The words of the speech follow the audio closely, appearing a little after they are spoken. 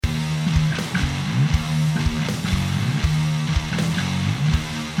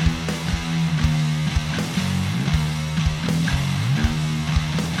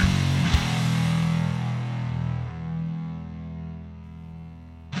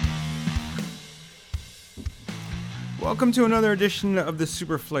Welcome to another edition of the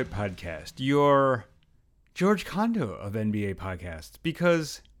SuperFlight podcast, your George Condo of NBA podcasts.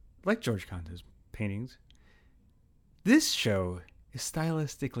 Because, like George Condo's paintings, this show is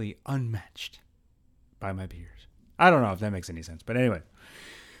stylistically unmatched by my peers. I don't know if that makes any sense, but anyway.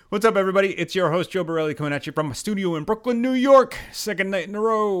 What's up, everybody? It's your host, Joe Borelli, coming at you from a studio in Brooklyn, New York. Second night in a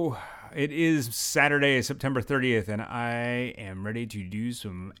row. It is Saturday, September 30th, and I am ready to do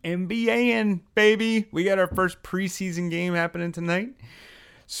some NBAing, baby. We got our first preseason game happening tonight.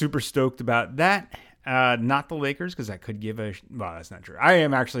 Super stoked about that. Not the Lakers, because I could give a... Well, that's not true. I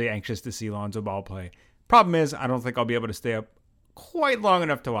am actually anxious to see Lonzo Ball play. Problem is, I don't think I'll be able to stay up quite long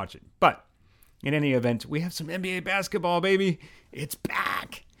enough to watch it. But in any event, we have some NBA basketball, baby. It's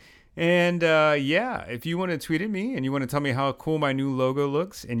back. And yeah, if you want to tweet at me and you want to tell me how cool my new logo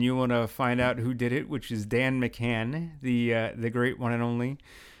looks and you want to find out who did it, which is Dan McCann, the great one and only,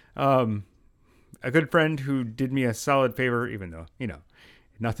 a good friend who did me a solid favor, even though, you know,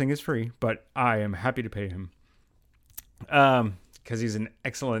 nothing is free, but I am happy to pay him because he's an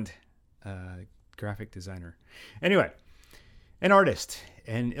excellent graphic designer. Anyway, an artist,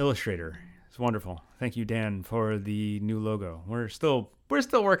 an illustrator. It's wonderful. Thank you, Dan, for the new logo. We're still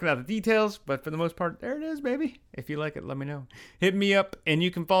working out the details, but for the most part, there it is, baby. If you like it, let me know. Hit me up, and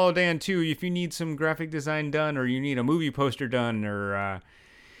you can follow Dan, too, if you need some graphic design done, or you need a movie poster done, or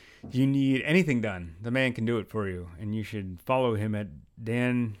you need anything done. The man can do it for you, and you should follow him at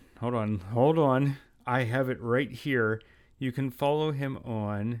Dan. Hold on. I have it right here. You can follow him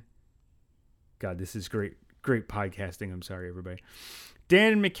on... God, this is great podcasting. I'm sorry, everybody.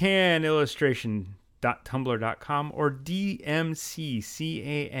 Dan McCann Illustration.tumblr.com or DMCCANN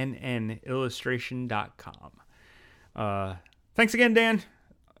Illustration.com. Thanks again, Dan.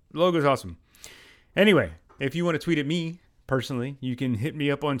 Logo's awesome. Anyway, if you want to tweet at me personally, you can hit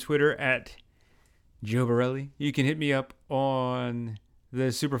me up on Twitter at Joe Borelli. You can hit me up on the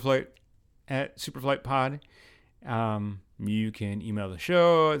SuperFlight at SuperFlightPod. You can email the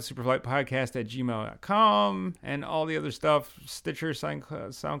show at superflightpodcast@gmail.com and all the other stuff, Stitcher,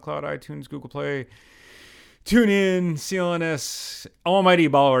 SoundCloud, iTunes, Google Play, TuneIn, CLNS, Almighty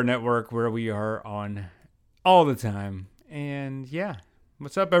Baller Network, where we are on all the time. And yeah,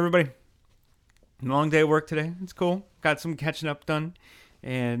 what's up, everybody? Long day at work today. It's cool. Got some catching up done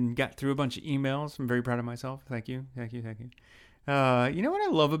and got through a bunch of emails. I'm very proud of myself. Thank you. You know what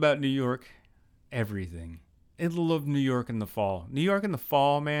I love about New York? Everything. I love New York in the fall. New York in the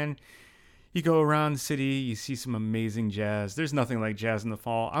fall, man. You go around the city, you see some amazing jazz. There's nothing like jazz in the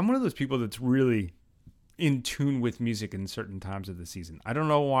fall. I'm one of those people that's really in tune with music in certain times of the season. I don't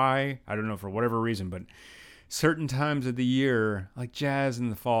know why. I don't know for whatever reason, but certain times of the year, like jazz in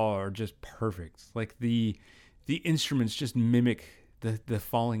the fall, are just perfect. Like the instruments just mimic the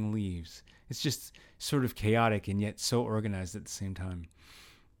falling leaves. It's just sort of chaotic and yet so organized at the same time.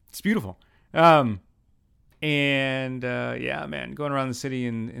 It's beautiful. And yeah, man, going around the city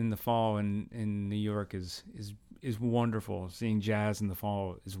in the fall in New York is wonderful. Seeing jazz in the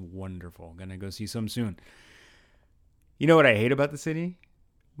fall is wonderful. Gonna go see some soon. You know what I hate about the city?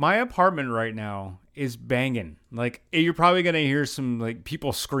 My apartment right now is banging. Like, you're probably gonna hear some like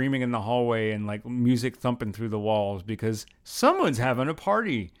people screaming in the hallway and like music thumping through the walls because someone's having a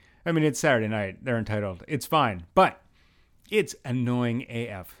party. I mean, it's Saturday night. They're entitled. It's fine, but it's annoying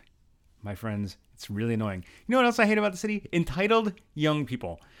AF, my friends. It's really annoying. You know what else I hate about the city? Entitled young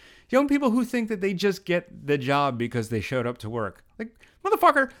people. Young people who think that they just get the job because they showed up to work. Like,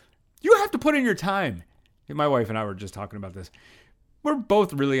 motherfucker, you have to put in your time. My wife and I were just talking about this. We're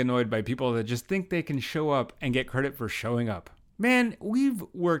both really annoyed by people that just think they can show up and get credit for showing up. Man, we've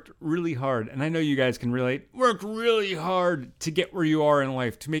worked really hard, and I know you guys can relate. Worked really hard to get where you are in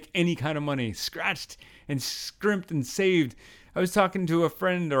life, to make any kind of money. Scratched and scrimped and saved. I was talking to a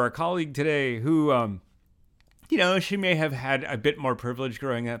friend or a colleague today who, you know, she may have had a bit more privilege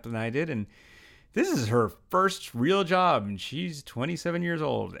growing up than I did. And this is her first real job. And she's 27 years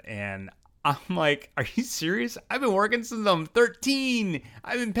old. And I'm like, are you serious? I've been working since I'm 13.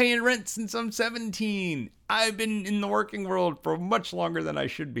 I've been paying rent since I'm 17. I've been in the working world for much longer than I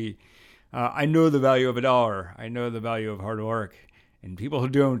should be. I know the value of $1. I know the value of hard work. And people who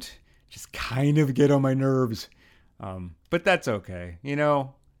don't just kind of get on my nerves. But that's okay. You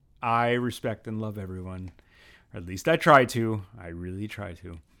know, I respect and love everyone. Or at least I try to. I really try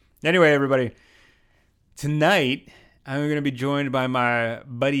to. Anyway, everybody, tonight I'm going to be joined by my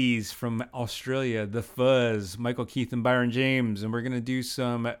buddies from Australia, the FUZZ, Michael Keith and Byron James, and we're going to do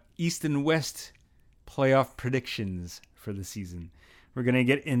some East and West playoff predictions for the season. We're going to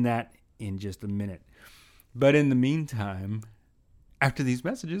get in that in just a minute. But in the meantime, after these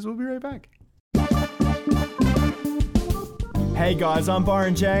messages, we'll be right back. Hey guys, I'm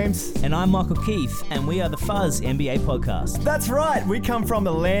Byron James. And I'm Michael Keith, and we are the FUZZ NBA podcast. That's right, we come from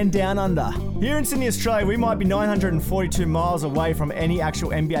the land down under. Here in Sydney, Australia, we might be 942 miles away from any actual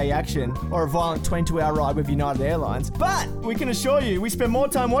NBA action or a violent 22-hour ride with United Airlines. But we can assure you, we spend more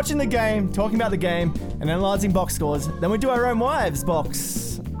time watching the game, talking about the game, and analysing box scores than we do our own wives'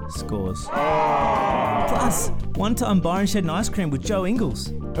 box scores. Plus, one time Byron shared an ice cream with Joe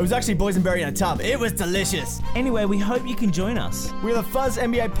Ingles. It was actually boysenberry in a tub. It was delicious. Anyway, we hope you can join us. We're the FUZZ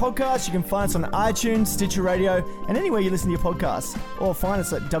NBA podcast. You can find us on iTunes, Stitcher Radio, and anywhere you listen to your podcasts. Or find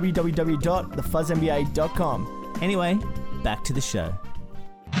us at www.thefuzzNBA.com. Anyway, back to the show.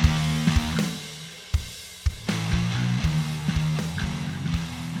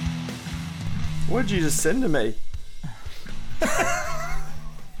 What did you just send to me?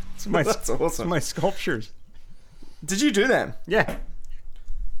 That's awesome. My sculptures. Did you do them? Yeah.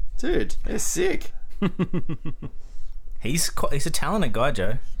 Dude, they're sick. He's a talented guy,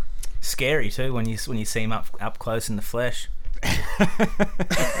 Joe. Scary too when you see him up close in the flesh.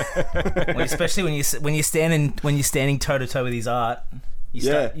 Especially when you're standing toe to toe with his art,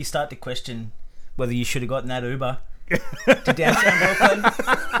 you start to question whether you should have gotten that Uber to downtown Brooklyn.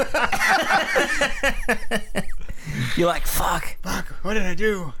 You're like, fuck, what did I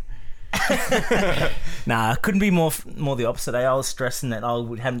do? Nah, couldn't be more the opposite. I was stressing that I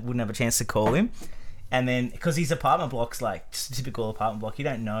wouldn't have a chance to call him, and then because his apartment block's like just a typical apartment block, you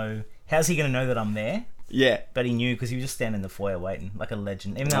don't know how's he going to know that I'm there. Yeah, but he knew because he was just standing in the foyer waiting like a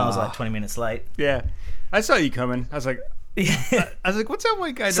legend, even though I was like 20 minutes late. Yeah, I saw you coming. I was like, what's that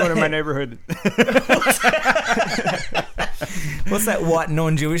white guy doing in my neighborhood? What's that white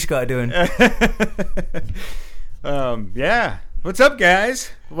non-Jewish guy doing? Yeah. What's up, guys?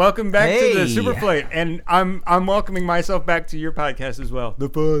 Welcome back to the SuperFlight, and I'm welcoming myself back to your podcast as well, the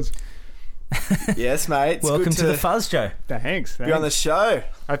FUZZ. Yes, mate. It's welcome to the FUZZ, Joe. Thanks. Be on the show.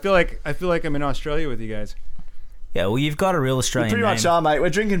 I feel like I'm in Australia with you guys. Yeah, well, you've got a real Australian pretty much are, mate.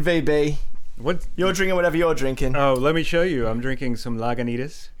 We're drinking VB. What? You're drinking whatever you're drinking. Oh, let me show you. I'm drinking some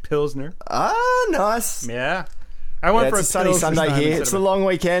Lagunitas Pilsner. Ah, nice. Yeah. I went for a sunny Sunday here. It's the long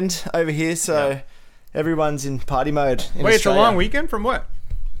weekend over here, so everyone's in party mode. Wait, it's a long weekend from what?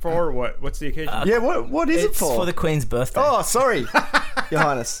 For what? What's the occasion? Yeah, what is it for? It's for the Queen's birthday. Oh, sorry, Your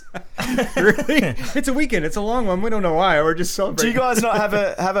Highness. Really? It's a weekend. It's a long one. We don't know why. We're just celebrating. Do you guys not have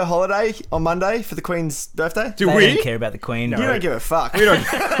a holiday on Monday for the Queen's birthday? They don't care about the Queen. You don't give a fuck. We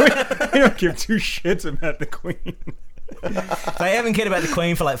don't give two shits about the Queen. They haven't cared about the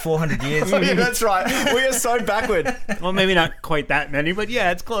Queen for like 400 years. Oh, yeah, that's right. We are so backward. Well, maybe not quite that many, but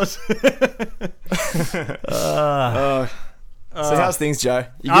yeah, it's close. So how's things, Joe?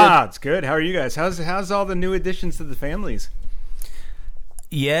 You good? It's good. How are you guys? How's all the new additions to the families?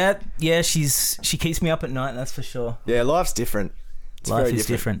 Yeah, she keeps me up at night, that's for sure. Yeah, life's different. Life is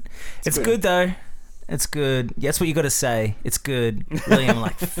different. It's good though. It's good. Yeah, that's what you got to say. It's good. Really, I'm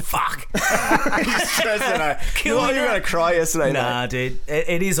like, fuck. You were going to cry yesterday. Nah, dude.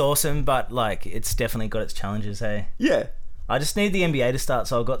 It is awesome, but like, it's definitely got its challenges, hey? Yeah. I just need the NBA to start,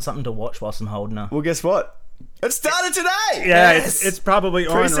 so I've got something to watch whilst I'm holding her. Well, guess what? It started today. Yeah, yes. it's probably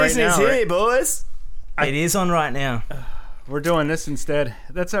on right now. Pre-season is here, boys. It is on right now. We're doing this instead.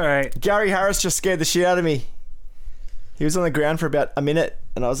 That's all right. Gary Harris just scared the shit out of me. He was on the ground for about a minute,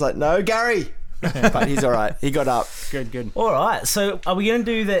 and I was like, no, Gary. But he's all right. He got up. Good. All right. So are we going to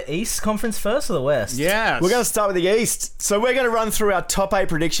do the East Conference first or the West? Yeah. We're going to start with the East. So we're going to run through our top 8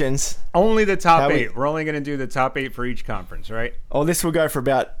 predictions. Only the top 8. We're only going to do the top 8 for each conference, right? Oh, this will go for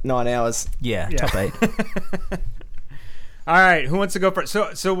about 9 hours. Yeah. Top 8. All right. Who wants to go first?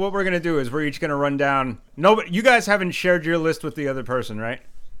 So what we're going to do is we're each going to run down. No, but you guys haven't shared your list with the other person, right?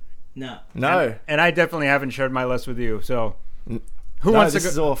 No. And I definitely haven't shared my list with you. So this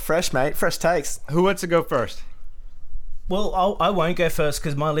is all fresh, mate. Fresh takes. Who wants to go first? Well, I won't go first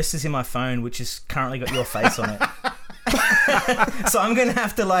because my list is in my phone, which has currently got your face on it. So I'm going to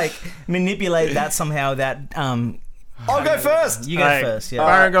have to like manipulate that somehow. I'll go first. You go first. Yeah.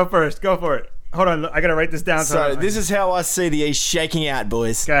 Byron, go first. Go for it. Hold on. I got to write this down. So this is how I see the East shaking out,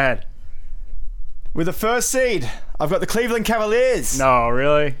 boys. Go ahead. With the first seed, I've got the Cleveland Cavaliers. No,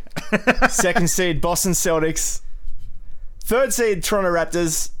 really? Second seed, Boston Celtics. Third seed, Toronto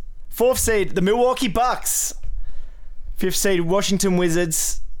Raptors. Fourth seed, the Milwaukee Bucks. Fifth seed, Washington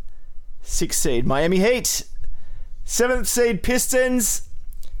Wizards. Sixth seed, Miami Heat. Seventh seed, Pistons.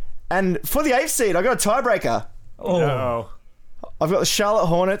 And for the eighth seed, I got a tiebreaker. Oh. No. I've got the Charlotte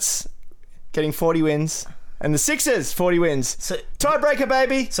Hornets getting 40 wins. And the Sixers, 40 wins. So, tiebreaker,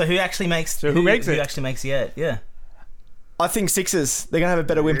 baby. So who actually makes... So who makes it? Who actually makes it? Yeah. I think Sixers. They're going to have a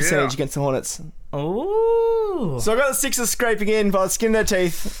better win percentage against the Hornets. Ooh. Ooh. So I got the Sixers scraping in by the skin of their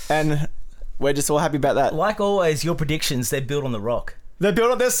teeth, and we're just all happy about that. Like always, your predictions, they're built on the rock. They're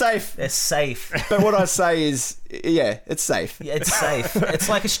built up, they're safe. They're safe. But what I say is, yeah, it's safe. Yeah, it's safe. It's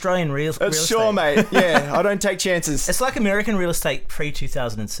like Australian real estate. Sure, mate. Yeah, I don't take chances. It's like American real estate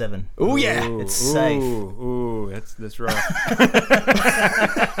pre-2007. Oh yeah. It's safe. Ooh, that's rough.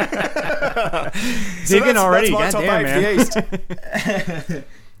 So Digging already, that's my top goddamn, eight for man. the East.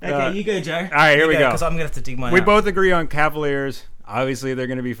 Okay, you go, Joe. All right, here we go. Because I'm going to have to dig mine We out. both agree on Cavaliers. Obviously, they're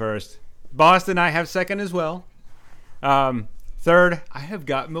going to be first. Boston, I have second as well. Third, I have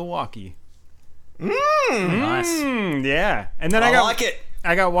got Milwaukee. Nice. Yeah. And then I got like it.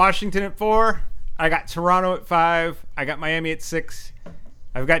 I got Washington at 4. I got Toronto at 5. I got Miami at 6.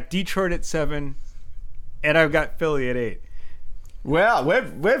 I've got Detroit at 7. And I've got Philly at 8. Wow,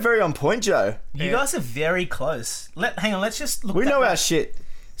 we're very on point, Joe. You guys are very close. Hang on, let's just look. We know back. our shit.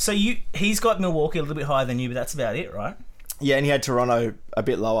 So he's got Milwaukee a little bit higher than you, but that's about it, right? Yeah, and he had Toronto a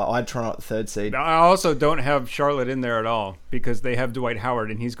bit lower. I had Toronto at the third seed. I also don't have Charlotte in there at all because they have Dwight Howard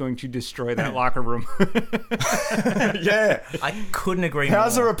and he's going to destroy that locker room. Yeah. I couldn't agree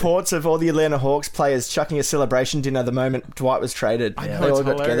How's the more. reports of all the Atlanta Hawks players chucking a celebration dinner the moment Dwight was traded? I know, They it's all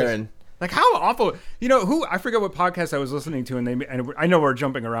got together hilarious. and... Like, how awful. You know, I forget what podcast I was listening to, and I know we're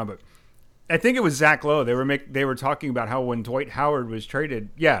jumping around, but I think it was Zach Lowe. They were talking about how when Dwight Howard was traded,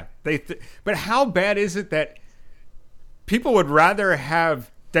 yeah, but how bad is it that people would rather have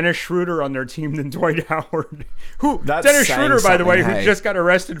Dennis Schroeder on their team than Dwight Howard? That's Dennis saying Schroeder, by the way, something, who hey. just got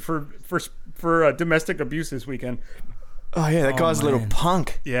arrested for domestic abuse this weekend. Oh, yeah, that guy's a little man.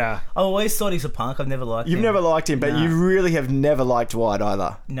 punk. Yeah. I always thought he's a punk. I've never liked him. You've never liked him, but Nah. you really have never liked Dwight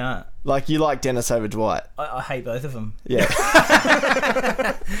either. No. Like, you like Dennis over Dwight. I hate both of them. Yeah.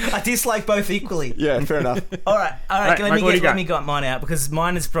 I dislike both equally. Yeah, fair enough. All right. Michael, what do you got? Let me get mine out because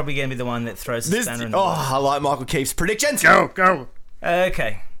mine is probably going to be the one that throws the This, spanner in the oh, works. I like Michael Keefe's predictions. Go.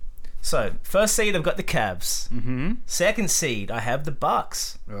 Okay. So, first seed, I've got the Cavs. Mm-hmm. Second seed, I have the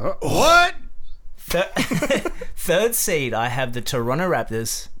Bucks. What? Third seed, I have the Toronto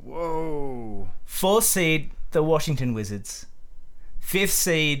Raptors. Whoa. Fourth seed, the Washington Wizards. Fifth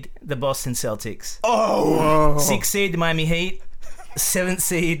seed, the Boston Celtics. Oh. Sixth seed, the Miami Heat. Seventh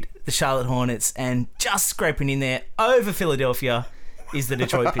seed, the Charlotte Hornets. And just scraping in there over Philadelphia is the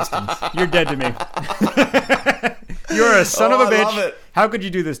Detroit Pistons. You're dead to me. You're a son of a I bitch. love it. How could you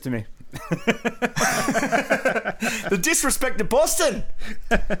do this to me? The disrespect to Boston.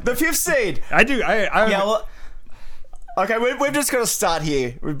 The fifth seed. I do. I Yeah, well, Okay, we've just got to start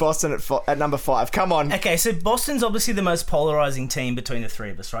here with Boston at number 5. Come on. okay, so Boston's obviously the most polarizing team between the three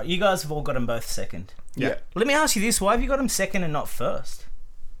of us, right? You guys have all got them both second. Yeah. Let me ask you this. Why have you got them second and not first?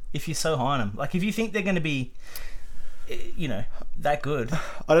 If you're so high on them. Like, if you think they're going to be, that good.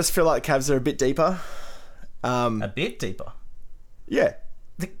 I just feel like the Cavs are a bit deeper. A bit deeper. Yeah.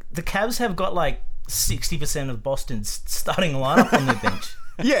 The Cavs have got, like, 60% of Boston's starting lineup on their bench.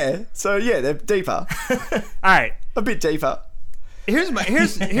 Yeah. So, yeah, they're deeper. all right. A bit deeper. Here's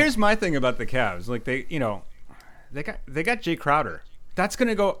my thing about the Cavs. Like they got Jay Crowder. That's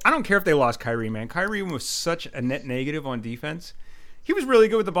gonna go. I don't care if they lost Kyrie, man. Kyrie was such a net negative on defense. He was really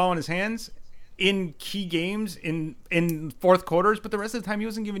good with the ball in his hands in key games in fourth quarters, but the rest of the time he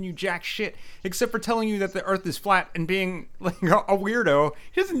wasn't giving you jack shit except for telling you that the earth is flat and being like a weirdo.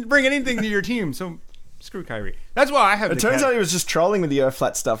 He doesn't bring anything to your team, so screw Kyrie. That's why I have. It turns out he was just trolling with the Earth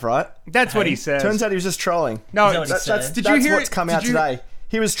flat stuff, right? That's what he says. Turns out he was just trolling. No, Is that what he said? did you hear what's come out today.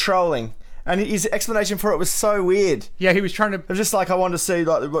 He was trolling. And his explanation for it was so weird. Yeah, he was trying to. It was just like, I wanted to see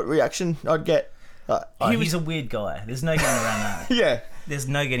like what reaction I'd get. He's a weird guy. There's no getting around that. Yeah. There's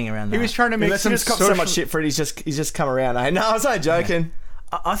no getting around that. He was trying to make Unless he some just copped social. so much shit for it, he's just come around. No, I was only joking.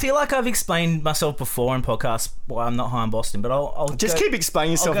 I feel like I've explained myself before in podcasts why I'm not high on Boston, but I'll Just keep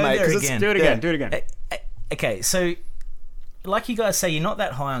explaining yourself, I'll go mate. there 'cause it's- again. Do it again. Do it again. Okay, so like you guys say, you're not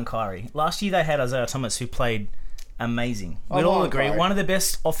that high on Kyrie. Last year they had Isaiah Thomas, who played amazing. We'd all on agree, Kyrie. one of the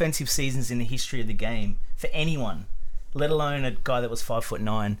best offensive seasons in the history of the game for anyone, let alone a guy that was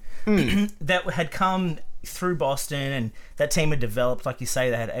 5'9", that had come through Boston, and that team had developed. Like you say,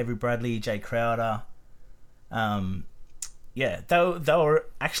 they had Avery Bradley, Jay Crowder. Yeah, they were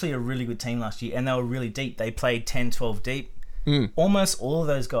actually a really good team last year, and they were really deep. They played 10, 12 deep. Almost all of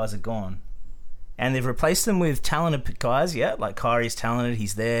those guys are gone. And they've replaced them with talented guys, yeah, like Kyrie's talented,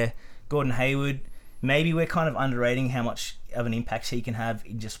 he's there. Gordon Hayward, maybe we're kind of underrating how much of an impact he can have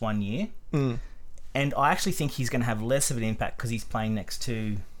in just 1 year. And I actually think he's going to have less of an impact because he's playing next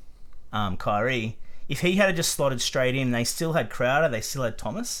to Kyrie. If he had just slotted straight in, they still had Crowder, they still had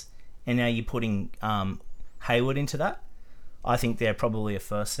Thomas, and now you're putting Hayward into that, I think they're probably a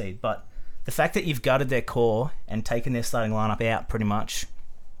first seed. But the fact that you've gutted their core and taken their starting lineup out pretty much,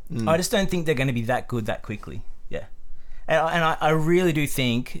 I just don't think they're going to be that good that quickly. Yeah. And I really do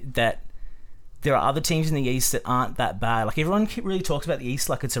think that there are other teams in the East that aren't that bad. Like, everyone really talks about the East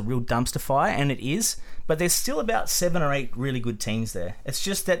like it's a real dumpster fire, and it is. But there's still about 7 or 8 really good teams there. It's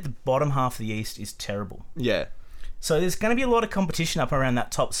just that the bottom half of the East is terrible. Yeah. So there's going to be a lot of competition up around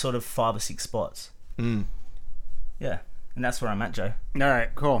that top sort of 5 or 6 spots. Yeah. And that's where I'm at, Joe. All right,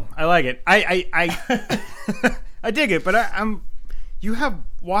 cool. I like it. I dig it, but I'm. You have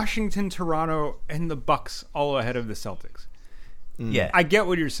Washington, Toronto, and the Bucks all ahead of the Celtics. Yeah. I get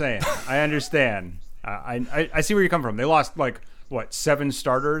what you're saying. I understand. I see where you come from. They lost 7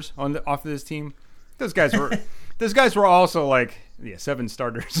 starters off of this team. Those guys were also 7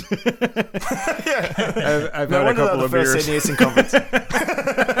 starters. I've had a couple of beers. Eastern Conference.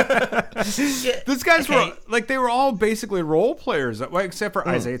 Those guys were they were all basically role players, except for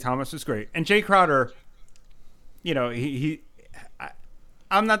Isaiah Thomas was great, and Jay Crowder.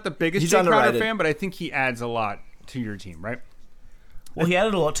 I'm not the biggest Jay Crowder fan, but I think he adds a lot to your team, right? Well, he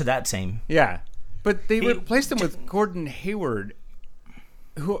added a lot to that team. Yeah, but they replaced him with Gordon Hayward,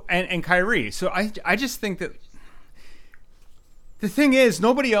 and Kyrie. So I just think that the thing is,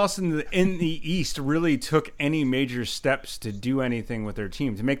 nobody else in the East really took any major steps to do anything with their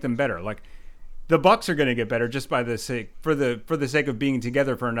team to make them better. Like, the Bucks are going to get better just by the sake for the sake of being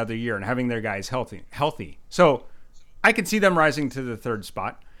together for another year and having their guys healthy. So I can see them rising to the 3rd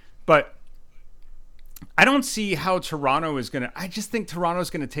spot, but I don't see how Toronto is going to... I just think Toronto is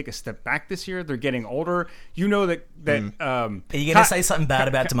going to take a step back this year. They're getting older. You know that... Are you going to say something bad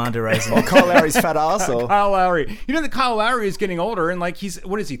about DeMar DeRozan? Or Kyle Lowry's fat ass? Or... Kyle Lowry. You know that Kyle Lowry is getting older, and he's...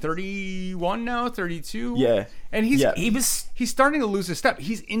 What is he, 31 now? 32? Yeah. And he's starting to lose his step.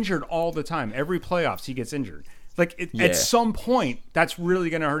 He's injured all the time. Every playoffs, he gets injured. At some point, that's really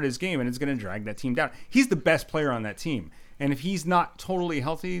going to hurt his game, and it's going to drag that team down. He's the best player on that team. And if he's not totally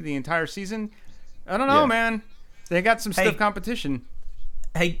healthy the entire season... I don't know, man. They got some stiff competition.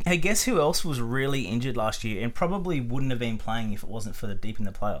 Hey, guess who else was really injured last year and probably wouldn't have been playing if it wasn't for the deep in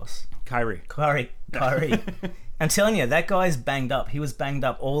the playoffs? Kyrie. I'm telling you, that guy's banged up. He was banged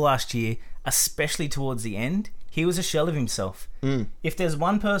up all last year, especially towards the end. He was a shell of himself. If there's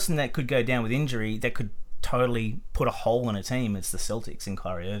one person that could go down with injury that could totally put a hole in a team, it's the Celtics and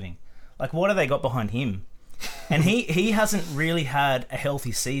Kyrie Irving. What have they got behind him? And he hasn't really had a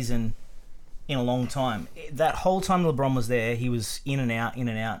healthy season in a long time. That whole time LeBron was there, he was in and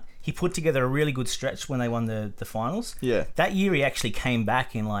out. He put together a really good stretch when they won the finals. Yeah. That year he actually came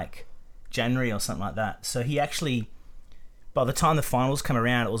back in January or something like that. So he actually, by the time the finals come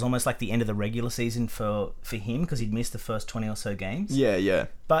around, it was almost like the end of the regular season for him because he'd missed the first 20 or so games. Yeah.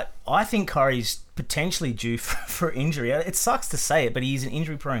 But I think Kyrie's potentially due for injury. It sucks to say it, but he's an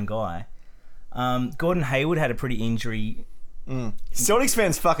injury-prone guy. Gordon Hayward had a pretty injury. Celtics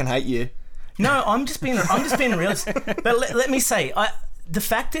fans fucking hate you. No, I'm just being realistic. But let me say, the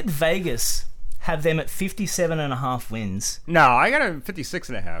fact that Vegas have them at 57.5 wins. No, I got a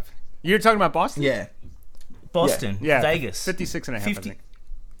 56.5. You're talking about Boston? Yeah. Boston. Yeah. Vegas. 56.5, 50. I think.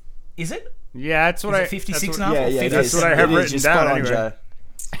 Is it? Yeah, that's what 56.5? Yeah, that's what I have written down anyway. Joe.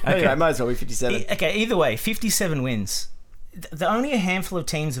 Okay, might as well be 57. Okay, either way, 57 wins. Only a handful of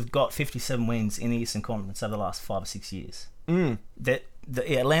teams have got 57 wins in the Eastern Conference over the last 5 or 6 years.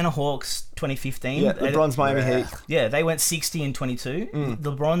 The Atlanta Hawks 2015. Yeah, LeBron's Miami Heat. Yeah, they went 60 and 22.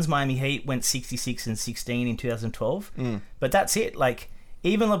 LeBron's Miami Heat went 66 and 16 in 2012. But that's it.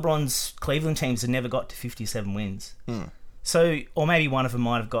 Even LeBron's Cleveland teams have never got to 57 wins. So, or maybe one of them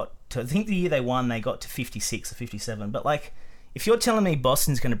might have got to... I think the year they won, they got to 56 or 57. But if you're telling me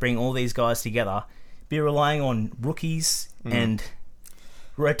Boston's going to bring all these guys together, be relying on rookies and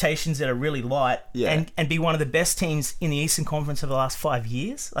rotations that are really light, and be one of the best teams in the Eastern Conference over the last 5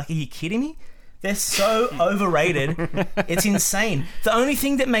 years? Are you kidding me? They're so overrated. It's insane. The only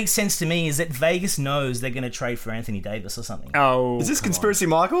thing that makes sense to me is that Vegas knows they're going to trade for Anthony Davis or something. Oh, is this conspiracy,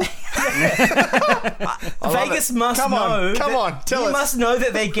 Michael? Vegas must know. Come on, tell us. You must know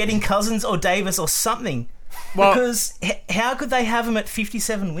that they're getting Cousins or Davis or something. Well, because how could they have them at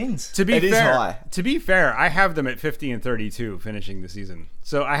 57 wins? To be fair, I have them at 50 and 32 finishing the season.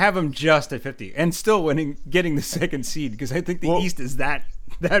 So I have them just at 50 and still getting the second seed because I think the East is that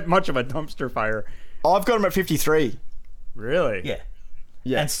much of a dumpster fire. I've got them at 53. Really?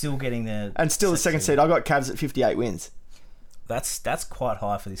 Yeah. And still getting the second seed. I got Cavs at 58 wins. That's quite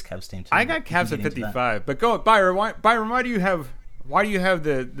high for this Cavs team too. I got Cavs at 55. But go, Byron. Why do you have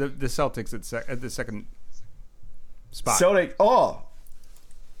the Celtics at the second spot? Celtic. Oh,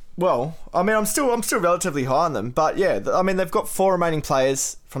 Well, I mean, I'm still relatively high on them, but yeah, I mean, they've got 4 remaining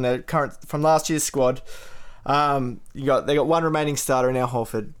players from last year's squad. They got 1 remaining starter in Al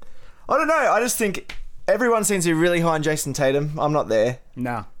Horford. I don't know. I just think everyone seems to be really high on Jason Tatum. I'm not there.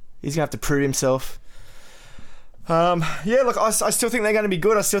 No. He's gonna have to prove himself. Look, I still think they're going to be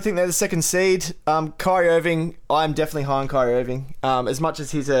good. I still think they're the 2nd seed. Kyrie Irving, I'm definitely high on Kyrie Irving. As much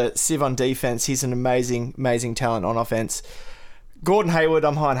as he's a sieve on defense, he's an amazing, amazing talent on offense. Gordon Hayward,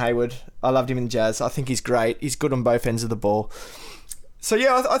 I'm high on Hayward. I loved him in Jazz. I think he's great. He's good on both ends of the ball. So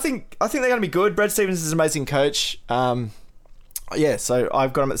yeah, I think they're going to be good. Brad Stevens is an amazing coach. So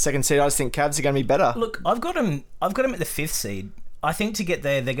I've got him at the 2nd seed. I just think Cavs are going to be better. Look, I've got him at the 5th seed. I think to get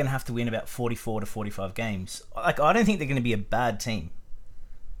there, they're going to have to win about 44 to 45 games. Like, I don't think they're going to be a bad team.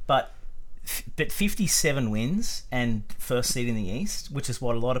 But 57 wins and 1st seed in the East, which is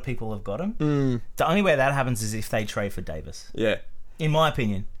what a lot of people have got them. The only way that happens is if they trade for Davis. Yeah. In my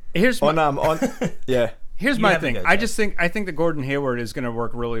opinion. Here's my Here's my thing. I think that Gordon Hayward is going to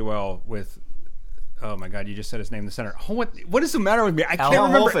work really well with. Oh my God! You just said his name, the center. What is the matter with me? I can't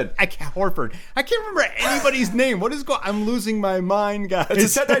remember. Horford. I can't remember anybody's name. What is going? I'm losing my mind, guys. It's a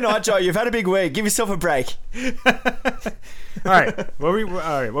Saturday night, Joe. You've had a big week. Give yourself a break. All right.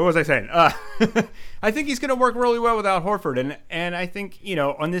 What was I saying? I think he's going to work really well without Horford, and I think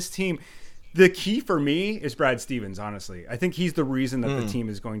on this team, the key for me is Brad Stevens. Honestly, I think he's the reason that the team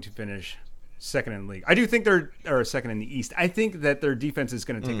is going to finish 2nd in the league. I do think they're 2nd in the East. I think that their defense is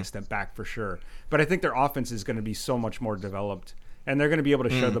going to take a step back for sure. But I think their offense is going to be so much more developed. And they're going to be able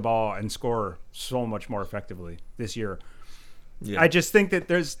to share the ball and score so much more effectively this year. Yeah. I just think that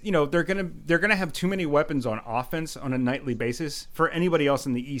there's, they're going to have too many weapons on offense on a nightly basis for anybody else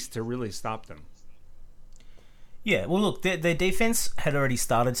in the East to really stop them. Yeah, well, look, their defense had already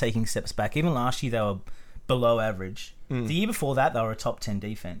started taking steps back. Even last year, they were below average. The year before that, they were a top 10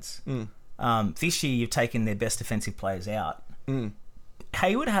 defense. This year, you've taken their best defensive players out.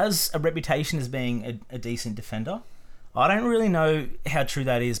 Hayward has a reputation as being a decent defender. I don't really know how true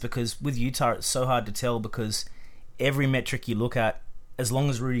that is because with Utah, it's so hard to tell because every metric you look at, as long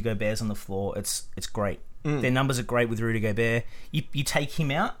as Rudy Gobert's on the floor, it's great. Their numbers are great with Rudy Gobert. You take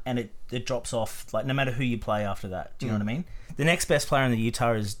him out and it drops off, like no matter who you play after that. Do you know what I mean? The next best player in the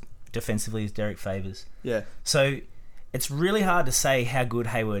Utah is defensively is Derek Favors. Yeah. So it's really hard to say how good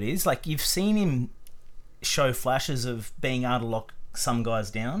Hayward is. Like, you've seen him show flashes of being able to lock some guys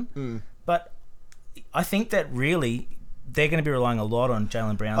down. But I think that really they're going to be relying a lot on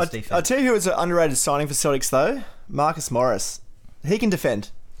Jaylen Brown's defense. I'll tell you who was an underrated signing for Celtics, though. Marcus Morris. He can defend.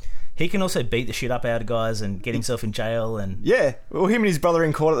 He can also beat the shit up out of guys and get himself in jail. And yeah. Well, him and his brother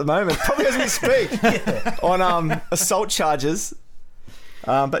in court at the moment. Probably as we speak. On assault charges.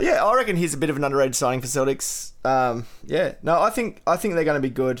 But yeah, I reckon he's a bit of an underrated signing for Celtics. I think they're going to be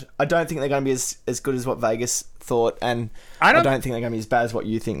good. I don't think they're going to be as good as what Vegas thought, and I don't think they're going to be as bad as what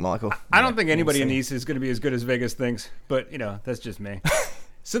you think, Michael. I don't think anybody in the East is going to be as good as Vegas thinks, but that's just me.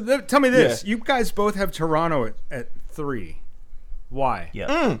 So tell me this: you guys both have Toronto at 3. Why?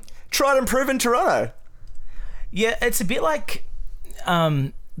 Yeah, tried and proven Toronto. Yeah, it's a bit like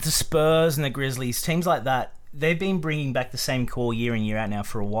the Spurs and the Grizzlies, teams like that. They've been bringing back the same core year in, year out now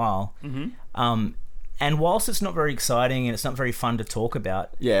for a while. And whilst it's not very exciting and it's not very fun to talk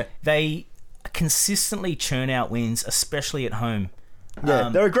about, they consistently churn out wins, especially at home. Yeah,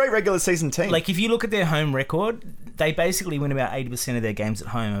 they're a great regular season team. Like, if you look at their home record, they basically win about 80% of their games at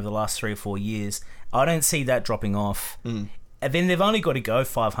home over the last 3 or 4 years. I don't see that dropping off. And then they've only got to go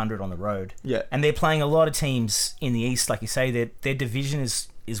 500 on the road. Yeah. And they're playing a lot of teams in the East, like you say. Their division is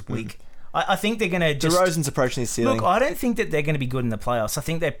weak. I think they're going to just... DeRozan's approaching his ceiling. Look, I don't think that they're going to be good in the playoffs. I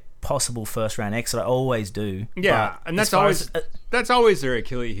think they're possible first-round exit. I always do. Yeah, and that's always their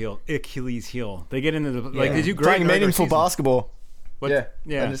Achilles heel. They get into the... Like, they do great playing meaningful basketball. Yeah.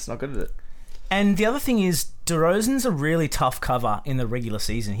 They're just not good at it. And the other thing is, DeRozan's a really tough cover in the regular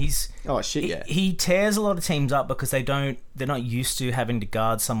season. He tears a lot of teams up because they're not used to having to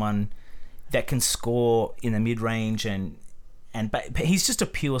guard someone that can score in the mid-range but he's just a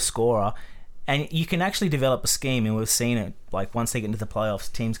pure scorer, and you can actually develop a scheme, and we've seen it. Like, once they get into the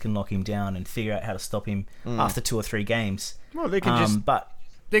playoffs, teams can lock him down and figure out how to stop him after 2 or 3 games. Well, they could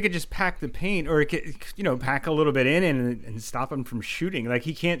they could just pack the paint, or pack a little bit in and stop him from shooting. Like,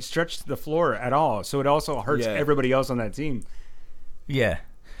 he can't stretch the floor at all, so it also hurts everybody else on that team. Yeah.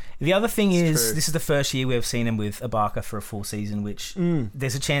 The other thing is, this is the first year we've seen him with Ibaka for a full season, which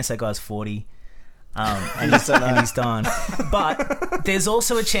there's a chance that guy's 40. And he's done. But there's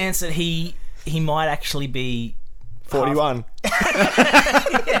also a chance that he might actually be 41.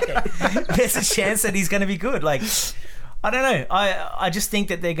 There's a chance that he's going to be good. Like, I don't know. I just think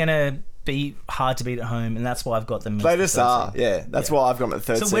that they're going to be hard to beat at home, and that's why I've got them. They just are, yeah. That's why I've got them at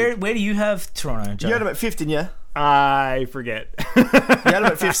third So seed. where do you have Toronto, Joe? You had them at fifth, didn't you? I forget. You had them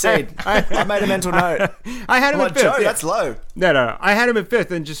at fifth seed. I made a mental note. I had him I'm at like, fifth. Joe, Yeah. that's low. No. I had him at fifth,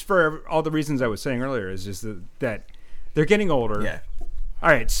 and just for all the reasons I was saying earlier, is just that they're getting older. Yeah. All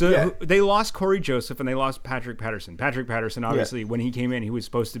right, so Yeah. they lost Corey Joseph and they lost Patrick Patterson. Patrick Patterson, obviously, when he came in, he was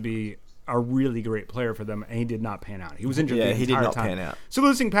supposed to be a really great player for them, and he did not pan out. He was injured the he entire did not time. pan out. So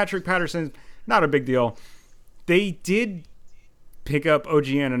losing Patrick Patterson, not a big deal. They did pick up OG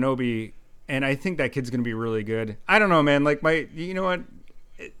Anunoby, and I think that kid's going to be really good. I don't know, man. Like you know what?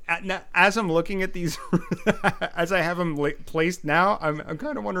 As I'm looking at these, as I have them placed now, I'm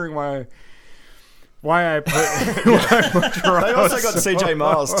kind of wondering why I put Toronto. They also got CJ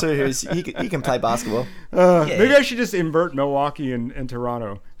Miles too, he can play basketball. Maybe I should just invert Milwaukee and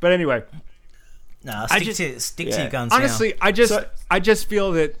Toronto. But anyway, No, stick to your guns. honestly, I just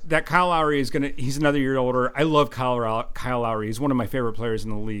feel that Kyle Lowry he's another year older. I love Kyle Lowry. He's one of my favorite players in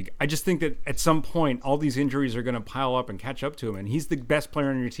the league. I just think that at some point all these injuries are going to pile up and catch up to him, and he's the best player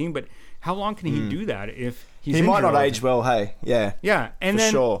on your team. But how long can he do that if he's He might injured not all the age time? well, hey. Yeah. Yeah, and For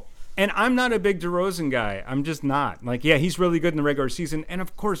then sure. And I'm not a big DeRozan guy. I'm just not. Like, yeah, he's really good in the regular season, and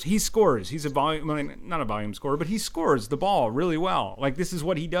of course he scores. He's not a volume scorer, but he scores the ball really well. Like, this is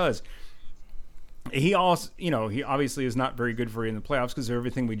what he does. He also, he obviously is not very good for you in the playoffs because of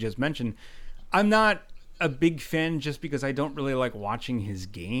everything we just mentioned. I'm not a big fan just because I don't really like watching his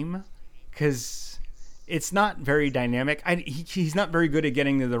game because it's not very dynamic. He's not very good at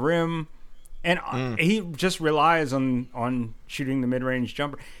getting to the rim, and he just relies on shooting the mid-range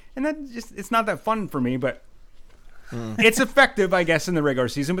jumper. And it's not that fun for me, but it's effective, I guess, in the regular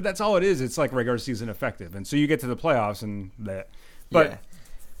season. But that's all it is. It's like regular season effective. And so you get to the playoffs and that. But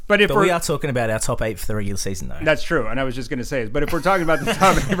we are talking about our top 8 for the regular season, though. That's true. And I was just going to say it. But if we're talking about the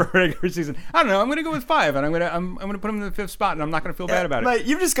top 8 for regular season, I don't know. I'm going to go with 5, and I'm going to put him in the 5th spot, and I'm not going to feel bad about it. Mate,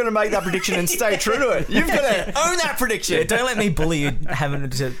 you've just got to make that prediction and stay true to it. You've got to own that prediction. Yeah, don't let me bully you having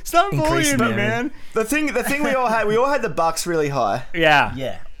to Stop increase bullying me, them. man. The thing we all had the Bucks really high. Yeah.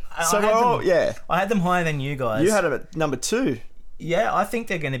 Yeah. So I had them higher than you guys. You had them at number 2. Yeah, I think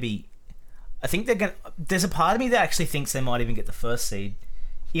they're going to be. There's a part of me that actually thinks they might even get the first seed.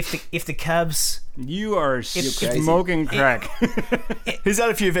 If the Cavs, You are smoking crack. He's had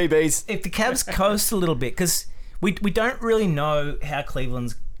a few VBs. if the Cavs coast a little bit, because we don't really know how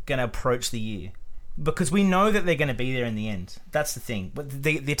Cleveland's going to approach the year, because we know that they're going to be there in the end. That's the thing. But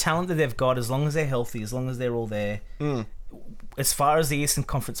the talent that they've got, as long as they're healthy, as long as they're all there, as far as the Eastern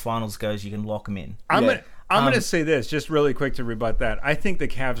Conference Finals goes, you can lock them in. I'm going to say this just really quick to rebut that. I think the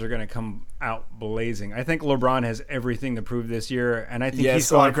Cavs are going to come out blazing. I think LeBron has everything to prove this year, and I think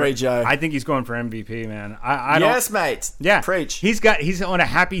I agree, Joe. I think he's going for MVP, man. Yes, mate. Yeah, Preach. He's on a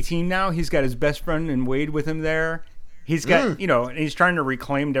happy team now. He's got his best friend in Wade with him there. He's got, and he's trying to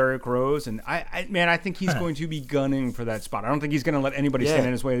reclaim Derrick Rose, and I think he's going to be gunning for that spot. I don't think he's going to let anybody stand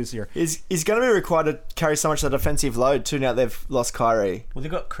in his way this year. He's going to be required to carry so much of the defensive load too. Now they've lost Kyrie. Well,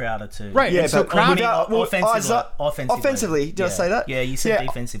 they've got Crowder too. Right. Yeah, and so but Crowder, offensively, did I say that? Yeah, you said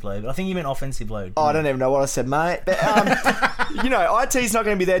defensive load. But I think you meant offensive load. Oh, I don't even know what I said, mate. But, IT's not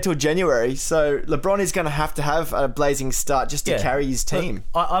going to be there till January, so LeBron is going to have a blazing start just to carry his team.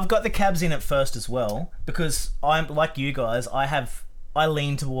 I've got the Cavs in at first as well, because I'm like you guys. I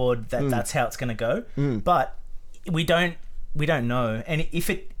lean toward that. That's how it's going to go. But we don't know. And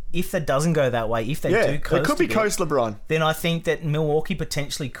if that doesn't go that way, if they do coast, it could be coast LeBron. Then I think that Milwaukee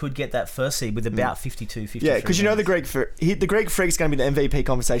potentially could get that first seed with about 52, 53. Yeah, because the Greek Freak's going to be the MVP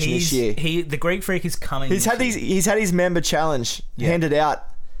conversation this year. The Greek Freak is coming. He's had his member challenge handed out,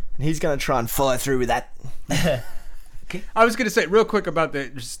 and he's going to try and follow through with that. I was going to say real quick about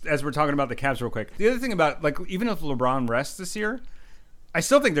just as we're talking about the Cavs real quick. The other thing about, like, even if LeBron rests this year, I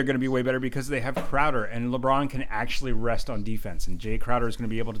still think they're going to be way better because they have Crowder, and LeBron can actually rest on defense, and Jay Crowder is going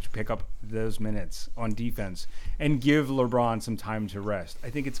to be able to pick up those minutes on defense and give LeBron some time to rest. I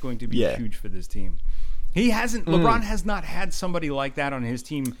think it's going to be huge for this team. LeBron has not had somebody like that on his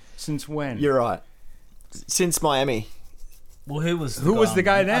team since when? You're right. Since Miami. Well, who was the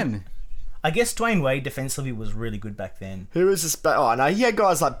guy then? I guess Dwayne Wade defensively was really good back then. Who was this? Oh no, he had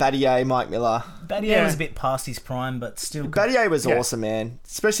guys like Battier, Mike Miller. Battier was a bit past his prime, but still. Battier was awesome, man.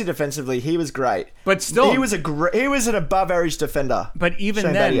 Especially defensively, he was great. But still, he was an above-average defender. But even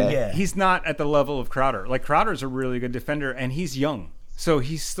Shane then, Battier. he's not at the level of Crowder. Like, Crowder's a really good defender, and he's young, so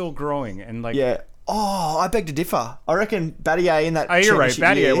he's still growing. And like, I beg to differ. I reckon Battier in that you're right. championship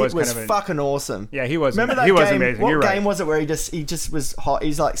Battier year was was kind of fucking awesome. Yeah, he was. Remember that he was game? amazing. What You're game right. was it where he just was hot?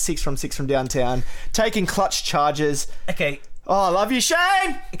 He's like 6 from 6 from downtown, taking clutch charges. Okay. Oh, I love you,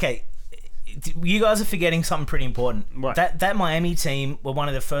 Shane. Okay. You guys are forgetting something pretty important. What? That Miami team were one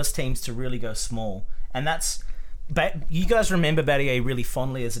of the first teams to really go small, and that's. You guys remember Battier really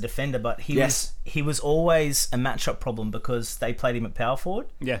fondly as a defender, but he was always a matchup problem because they played him at power forward.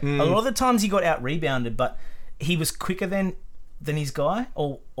 Yeah. A lot of the times he got out rebounded, but he was quicker than his guy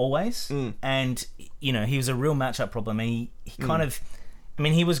always, and he was a real matchup problem. And he kind of, I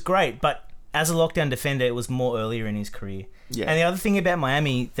mean, he was great, but as a lockdown defender, it was more earlier in his career. Yeah. And the other thing about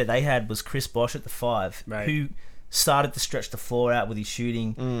Miami that they had was Chris Bosh at the 5, Right. who started to stretch the floor out with his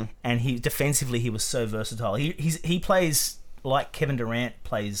shooting, and he defensively he was so versatile. He plays like Kevin Durant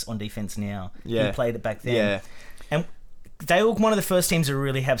plays on defense now. Yeah. He played it back then. Yeah. And they were one of the first teams to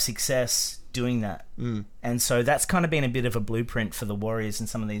really have success doing that. And so that's kind of been a bit of a blueprint for the Warriors and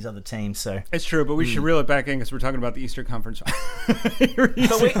some of these other teams. So It's true, but we should reel it back in because we're talking about the Eastern Conference.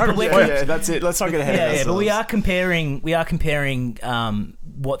 Yeah, that's it. Let's not get ahead of ourselves. but we are comparing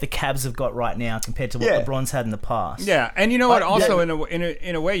what the Cavs have got right now compared to what LeBron's had in the past. Yeah, and you know what? Also,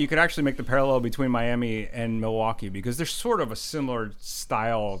 in a way, you could actually make the parallel between Miami and Milwaukee because they're sort of a similar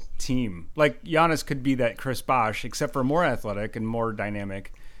style team. Like Giannis could be that Chris Bosh, except for more athletic and more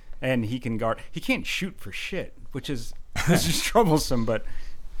dynamic, and he can guard. He can't shoot for shit, which is troublesome. But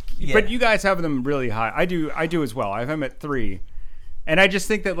you guys have them really high. I do as well. I have him at 3. And I just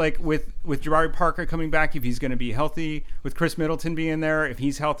think that, like, with Jabari Parker coming back, if he's going to be healthy, with Chris Middleton being there, if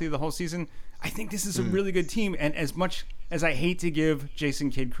he's healthy the whole season, I think this is a really good team. And as much as I hate to give Jason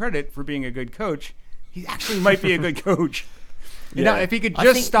Kidd credit for being a good coach, he actually might be a good coach. You know, if he could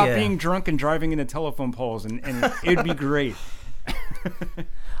just stop being drunk and driving into telephone poles, and it'd be great.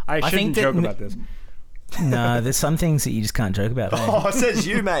 I shouldn't joke about this. No, there's some things that you just can't joke about. Oh, says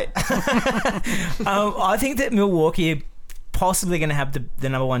you, mate. I think that Milwaukee are possibly going to have the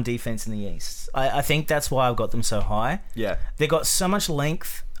number 1 defense in the East. I think that's why I've got them so high. Yeah. They've got so much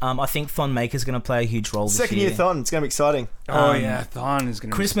length. I think Thon Maker's going to play a huge role this year. Second year Thon. It's going to be exciting. Oh, yeah. Thon is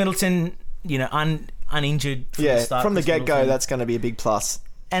going to Chris Middleton, uninjured from the start. From the Chris get-go, Middleton. that's going to be a big plus.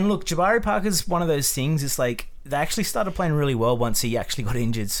 And look, Jabari Parker's one of those things. It's like they actually started playing really well once he actually got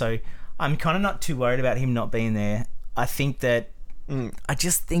injured. So I'm kind of not too worried about him not being there. I think that I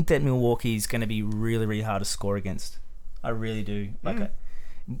just think that Milwaukee is going to be really, really hard to score against. I really do. Like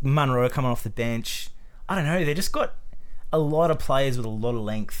Monroe coming off the bench. I don't know. They just got a lot of players with a lot of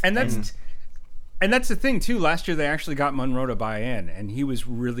length. And that's the thing too. Last year they actually got Monroe to buy in, and he was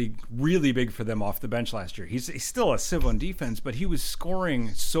really, really big for them off the bench last year. He's still a sieve on defense, but he was scoring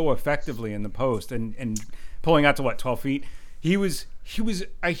so effectively in the post and pulling out to 12 feet. He was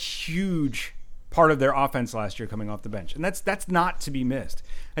a huge part of their offense last year coming off the bench, and that's not to be missed.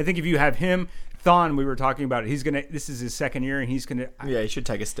 I think if you have him, Thon, we were talking about it. This is his second year, and he's gonna. Yeah, he should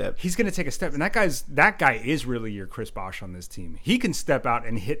take a step. He's gonna take a step, and that guy is really your Chris Bosh on this team. He can step out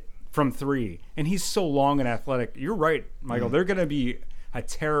and hit from 3, and he's so long and athletic. You're right, Michael. They're gonna be a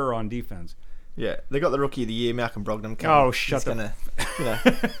terror on defense. Yeah, they got the Rookie of the Year, Malcolm Brogdon. Oh, shut the...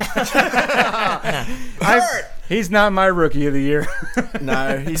 Hurt! He's not my Rookie of the Year.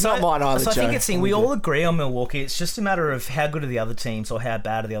 No, he's not mine either, So I think Joe. we all agree on Milwaukee. It's just a matter of how good are the other teams or how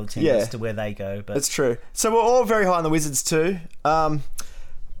bad are the other teams as to where they go. But that's true. So we're all very high on the Wizards too. But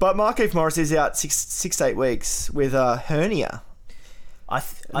Markieff Morris is out 6 to 8 weeks with a hernia. I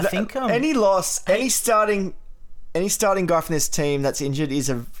think any starting guy from this team that's injured is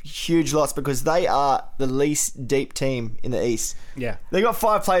a huge loss because they are the least deep team in the East. Yeah. They got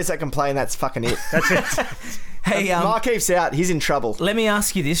 5 players that can play, and that's fucking it. That's it. Hey, Markeith's out. He's in trouble. Let me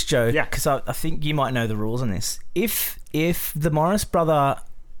ask you this, Joe. Yeah. Because I think you might know the rules on this. If the Morris brother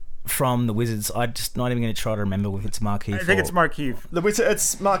from the Wizards, I'm just not even going to try to remember if it's Markieff. I think it's Markieff.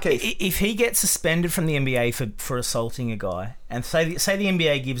 It's Markeith. If he gets suspended from the NBA for assaulting a guy, and say the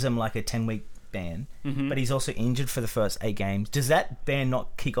NBA gives him like a 10-week ban, but he's also injured for the first 8 games, does that ban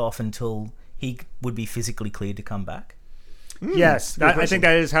not kick off until he would be physically cleared to come back? Yes, I think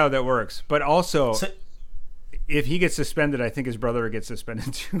that is how that works. But also, if he gets suspended, I think his brother gets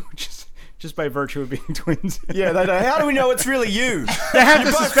suspended too, just by virtue of being twins. Yeah, they know. How do we know it's really you? They have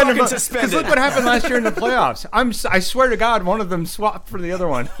You're to both suspend him. fucking Because suspended. look what happened last year in the playoffs. I swear to God, one of them swapped for the other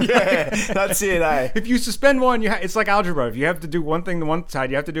one. Yeah, that's it, eh? If you suspend one, it's like algebra. If you have to do one thing to one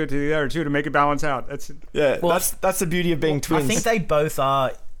side, you have to do it to the other too to make it balance out. That's the beauty of being twins. I think they both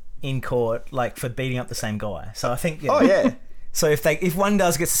are in court, like for beating up the same guy. So I think. Oh yeah. So if one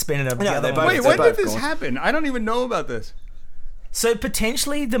does get suspended, the other they're one. both- Wait, they're when did both this gone. happen? I don't even know about this. So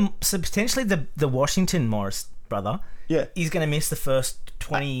potentially the Washington Morris brother, Yeah. he's going to miss the first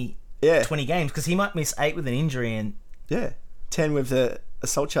 20 games because he might miss 8 with an injury and 10 with the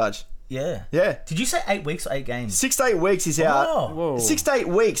assault charge. yeah. Did you say 8 weeks or 8 games? 6 to 8 weeks he's out. Oh. Whoa. 6 to 8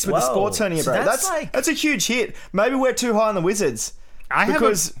 weeks with the sports hernia, So bro. That's a huge hit. Maybe we're too high on the Wizards. I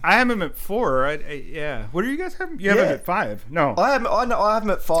have him at 4. Yeah. What do you guys have? You have him at 5. No. I have him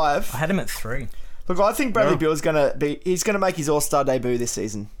at 5. I had him at 3. Look, I think Bradley Beal's he's gonna make his All-Star debut this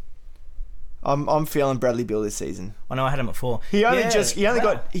season. I'm feeling Bradley Beal this season. I know I had him at 4. He was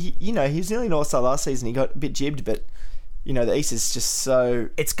nearly an All-Star last season. He got a bit jibbed, but the East is just so.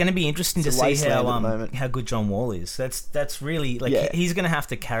 It's going to be interesting to see wasteland at the moment. how good John Wall is. That's really he's going to have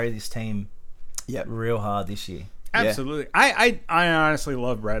to carry this team real hard this year. Absolutely. I honestly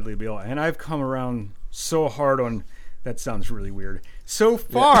love Bradley Beal, and I've come around so hard on. That sounds really weird. So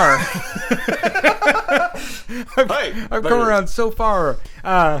far, I've come around so far.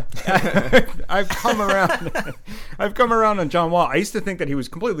 I've come around on John Wall. I used to think that he was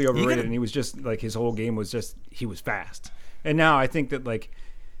completely overrated, and he was just like his whole game was just he was fast. And now I think that like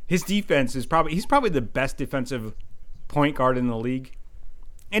his defense is he's probably the best defensive point guard in the league,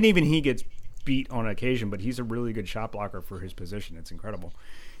 and even he gets beat on occasion, but he's a really good shot blocker for his position. It's incredible.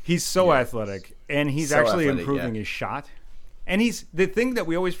 He's so athletic, and he's actually improving his shot. And he's the thing that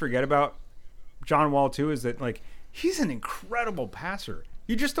we always forget about John Wall too is that like he's an incredible passer.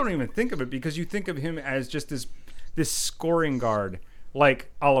 You just don't even think of it because you think of him as just this scoring guard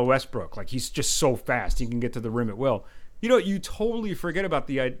like a la Westbrook. Like he's just so fast, he can get to the rim at will. You totally forget about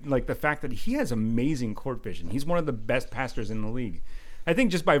the fact that he has amazing court vision. He's one of the best passers in the league. I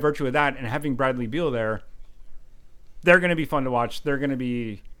think just by virtue of that and having Bradley Beal there, they're going to be fun to watch. They're going to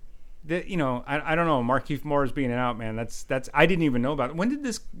be, I don't know. Markieff Morris being out, man. That's I didn't even know about it. When did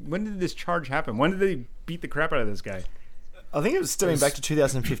this charge happen? When did they beat the crap out of this guy? I think it was stemming back to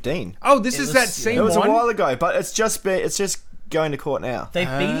 2015. Oh, this is that same one? It was a while ago, but it's just going to court now. They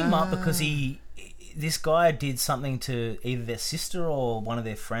beat him up because this guy did something to either their sister or one of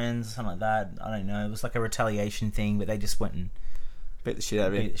their friends, something like that. I don't know. It was like a retaliation thing, but they just went and beat the shit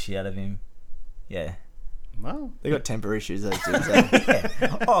out of him. Yeah. Wow. They got temper issues, those dudes.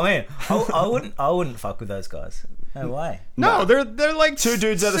 Oh man, I wouldn't fuck with those guys. No way. No, they're like 2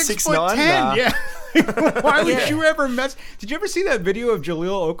 dudes out of 6'9". Nah. Yeah. Why would you ever mess? Did you ever see that video of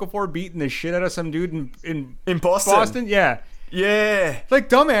Jahlil Okafor beating the shit out of some dude in Boston? Yeah. Yeah. Like,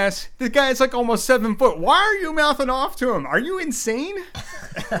 dumbass, this guy is like almost 7 foot. Why are you mouthing off to him? Are you insane?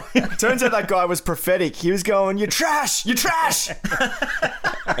 Turns out that guy was prophetic. He was going, "You're trash! You're trash!"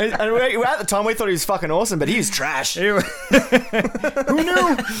 and at the time we thought he was fucking awesome, but he was trash. Who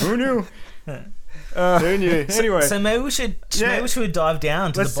knew? Who knew? Who knew? Anyway, so maybe we should dive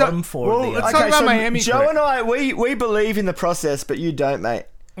down to the bottom 4 of the. Let's talk about Miami. Joe quick. and I, we believe in the process, but you don't, mate.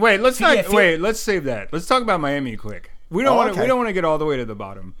 Wait, let's save that. Let's talk about Miami quick. We don't want to get all the way to the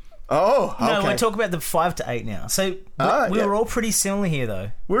bottom. Oh, okay. No, we're talking about the 5 to 8 now. So we were all pretty similar here,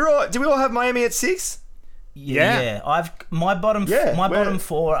 though. Do we all have Miami at 6? Yeah. My bottom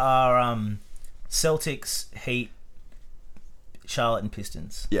 4 are Celtics, Heat, Charlotte, and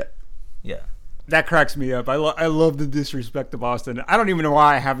Pistons. Yeah. That cracks me up. I love the disrespect to Boston. I don't even know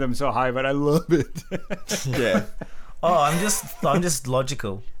why I have them so high, but I love it. Yeah. Oh, I'm just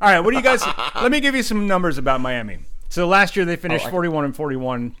logical. All right, what do you guys? Let me give you some numbers about Miami. So last year they finished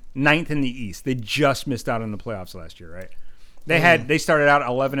 41-41, 9th in the East. They just missed out on the playoffs last year, right? They started out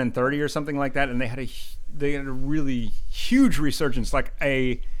 11-30 or something like that, and they had a really huge resurgence, like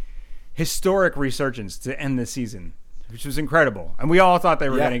a historic resurgence to end the season, which was incredible. And we all thought they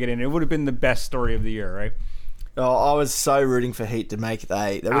were going to get in. It would have been the best story of the year, right? Oh, I was so rooting for Heat to make it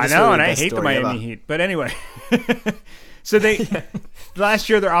 8. I know, and I hate the Miami Heat. But anyway, so last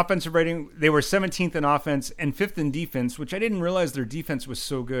year their offensive rating, they were 17th in offense and 5th in defense, which I didn't realize their defense was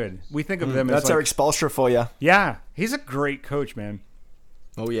so good. We think of them as that's Eric Spoelstra for you. Yeah, he's a great coach, man.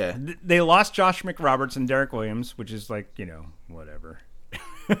 Oh yeah. They lost Josh McRoberts and Derek Williams, which is like whatever.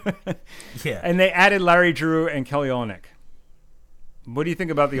 Yeah, and they added Larry Drew and Kelly Olynyk. What do you think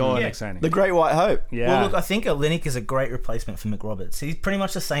about the Olynyk signing? The Great White Hope. Yeah. Well, look, I think Olynyk is a great replacement for McRoberts. He's pretty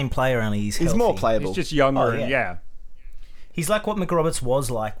much the same player, only he's healthy. More playable. He's just younger. Yeah. He's like what McRoberts was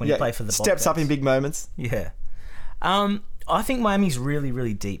like when he played for the Bobcats. Steps up in big moments. Yeah. I think Miami's really,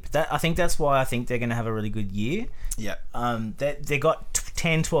 really deep. I think that's why I think they're going to have a really good year. Yeah. They got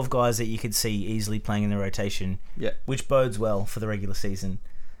 10, 12 guys that you could see easily playing in the rotation, which bodes well for the regular season.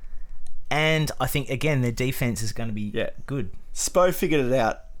 And I think, again, their defense is going to be good. Spo figured it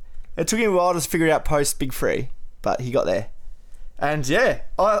out. It took him a while to figure it out post Big Free, but he got there. And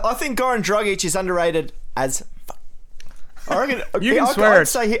I think Goran Dragic is underrated as fuck. I reckon You can swear.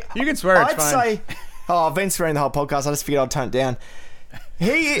 You can swear. It's fine. I'd say. Oh, I've been swearing the whole podcast. I just figured I'd tone it down.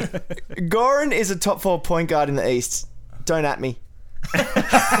 Goran is a top 4 point guard in the East. Don't at me.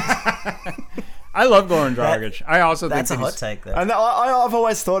 I love Goran Dragic. I also think that's a hot take, though. And I've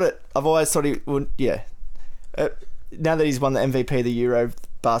always thought it. I've always thought he would. Yeah. Now that he's won the MVP of the Euro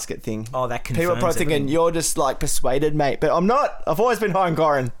basket thing. Oh, that confirms people are probably thinking you're just like persuaded, mate. But I'm not. I've always been high on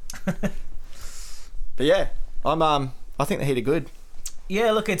Goran. But yeah, I think the Heat are good.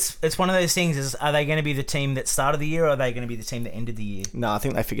 Yeah, look, it's one of those things. Are they going to be the team that started the year, or are they going to be the team that ended the year? No, I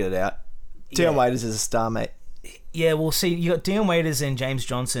think they figured it out. Dion Waiters is a star, mate. Yeah, we'll see. You got Dion Waiters and James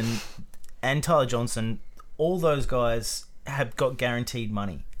Johnson and Tyler Johnson. All those guys have got guaranteed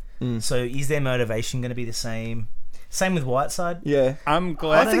money. So is their motivation going to be the same? Same with Whiteside. Yeah, I'm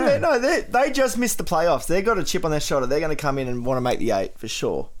glad. I think they just missed the playoffs. They got a chip on their shoulder. They're going to come in and want to make the 8 for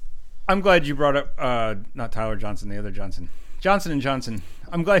sure. I'm glad you brought up not Tyler Johnson, the other Johnson. Johnson & Johnson.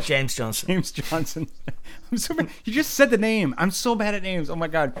 I'm glad James Johnson. James Johnson. I'm so bad. You just said the name. I'm so bad at names. Oh my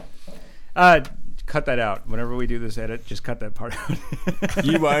god. Cut that out. Whenever we do this edit, just cut that part out.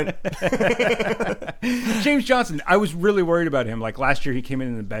 You won't. James Johnson. I was really worried about him. Like last year, he came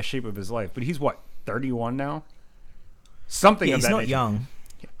in the best shape of his life. But he's what, 31 now? Something of He's that not nature. young.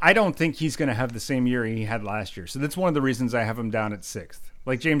 I don't think he's going to have the same year he had last year. So that's one of the reasons I have him down at 6th.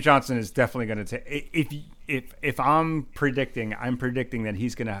 Like James Johnson is definitely going to take. If I'm predicting that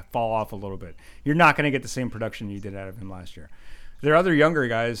he's going to fall off a little bit. You're not going to get the same production you did out of him last year. There are other younger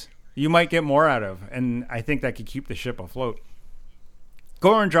guys you might get more out of, and I think that could keep the ship afloat.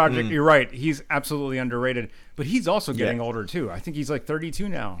 Goran Dragic, you're right. He's absolutely underrated, but he's also getting older too. I think he's like 32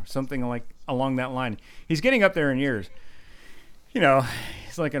 now, something like along that line. He's getting up there in years. You know,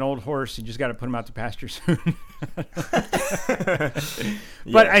 he's like an old horse. You just got to put him out to pasture soon.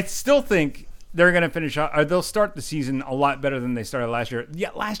 But I still think they're going to finish out. They'll start the season a lot better than they started last year. Yeah,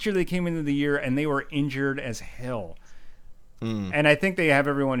 last year they came into the year and they were injured as hell. And I think they have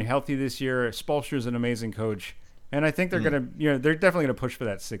everyone healthy this year. Spoelstra's an amazing coach. And I think they're going to, they're definitely going to push for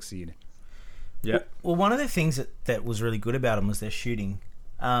that 6th seed. Yeah. Well, one of the things that was really good about them was their shooting.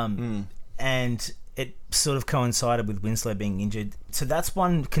 And it sort of coincided with Winslow being injured. So that's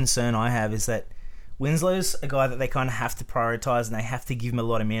one concern I have, is that Winslow's a guy that they kind of have to prioritise and they have to give him a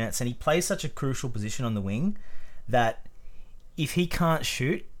lot of minutes. And he plays such a crucial position on the wing that if he can't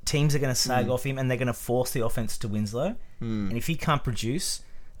shoot, teams are going to sag off him and they're going to force the offense to Winslow. And if he can't produce,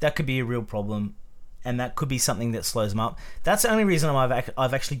 that could be a real problem. And that could be something that slows them up. That's the only reason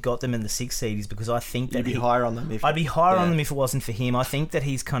I've actually got them in the 6th seed, is because I think that You'd be higher on them. I'd be higher on them if it wasn't for him. I think that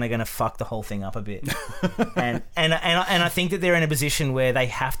he's kind of going to fuck the whole thing up a bit, and I think that they're in a position where they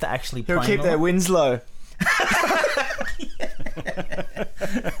have to actually play. He'll keep their wins low.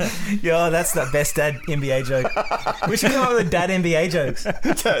 Yo, that's the best dad NBA joke. We should come up with dad NBA jokes.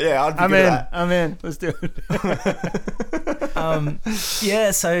 Yeah, I'm in. Let's do it. Yeah.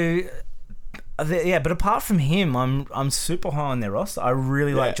 So. Yeah, but apart from him, I'm super high on their roster. I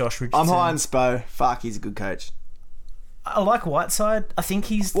really like Josh Richardson. I'm high on Spo. Fuck, he's a good coach. I like Whiteside. I think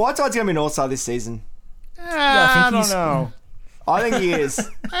Whiteside's going to be an all-star this season. I don't know. I think he is.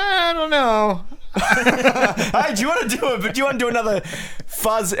 I don't know. Hey, do you want to do it? But do you want to do another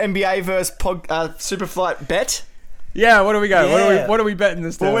FUZZ NBA versus SuperFlight bet? Yeah. What do we got? Yeah. What are we betting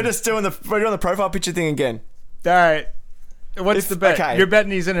this time? Well, we're doing the profile picture thing again. All right. What's the bet? Okay. You're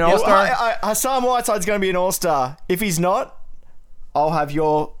betting he's in an all-star? Hassan Whiteside's going to be an all-star. If he's not, I'll have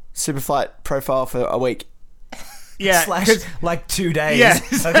your SuperFlight profile for a week. Yeah, like 2 days. Yeah,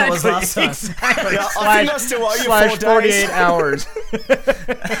 exactly. Like it was last time. Exactly. Yeah, I think that's still you 4 days. 48 hours.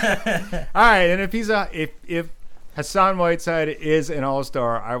 All right, and if Hassan Whiteside is an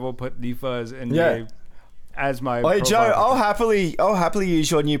all-star, I will put the FUZZ NBA as my profile. Joe, I'll happily use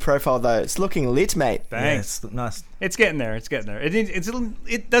your new profile though. It's looking lit, mate. Thanks. Yeah, it's nice. It's getting there.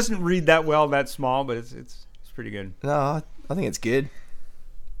 It doesn't read that well, that small, but it's pretty good. No, I think it's good.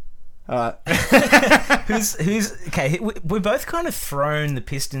 All right. who's okay? We're both kind of thrown the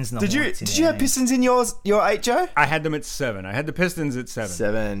Pistons. And the Did you have Pistons in your 8, Joe? I had them at 7. I had the Pistons at 7.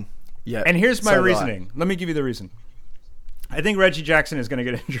 7. Yeah. And here's my reasoning. Let me give you the reason. I think Reggie Jackson is going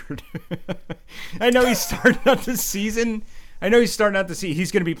to get injured. I know he's starting out the season.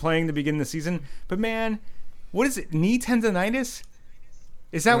 He's going to be playing the beginning of the season. But man, what is it? Knee tendonitis?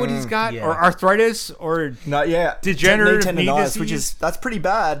 Is that what he's got? Yeah. Or arthritis? Or degenerative knee disease? That's pretty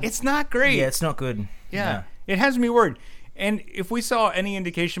bad. It's not great. Yeah, it's not good. Yeah. No. It has me worried. And if we saw any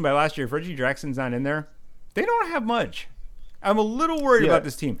indication by last year, if Reggie Jackson's not in there, they don't have much. I'm a little worried about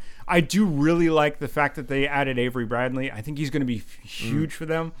this team. I do really like the fact that they added Avery Bradley. I think he's going to be huge for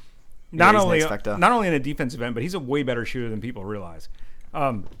them. Not he's an only X factor. not only in a defensive end, but he's a way better shooter than people realize.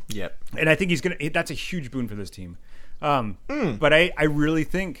 Yep. And I think that's a huge boon for this team. But I really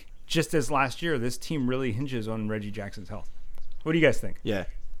think, just as last year, this team really hinges on Reggie Jackson's health. What do you guys think? Yeah.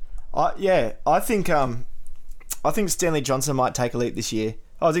 I think Stanley Johnson might take a leap this year.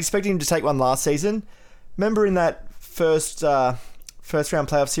 I was expecting him to take one last season. Remember in that first round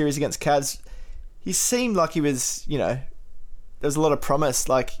playoff series against Cavs, he seemed like he was, there was a lot of promise.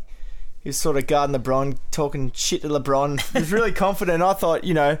 Like, he was sort of guarding LeBron, talking shit to LeBron. He was really confident. I thought,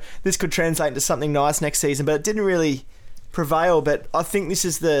 this could translate into something nice next season, but it didn't really prevail. But I think this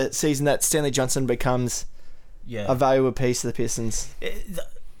is the season that Stanley Johnson becomes a valuable piece of the Pistons.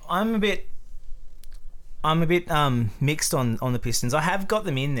 I'm a bit mixed on the Pistons. I have got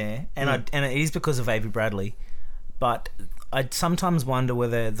them in there, and it is because of Avery Bradley. But I sometimes wonder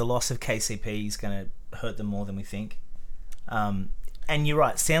whether the loss of KCP is going to hurt them more than we think. And you're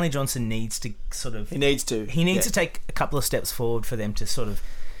right, Stanley Johnson needs to sort of... He needs to take a couple of steps forward for them to sort of...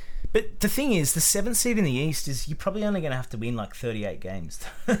 But the thing is, the 7th seed in the East is you're probably only going to have to win like 38 games.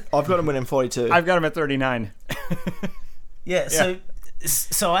 I've got him winning 42. I've got him at 39. Yeah,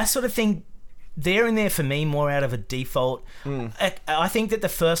 so I sort of think they're in there for me more out of a default. I think that the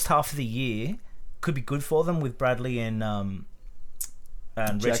first half of the year could be good for them with Bradley and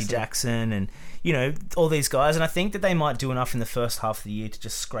Reggie Jackson and all these guys, and I think that they might do enough in the first half of the year to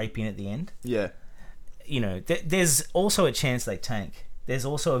just scrape in at the end. Yeah. There's also a chance they tank. There's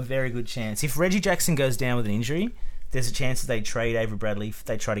also a very good chance if Reggie Jackson goes down with an injury, there's a chance that they trade Avery Bradley if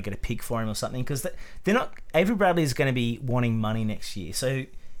they try to get a pick for him or something, because they're not. Avery Bradley is going to be wanting money next year, so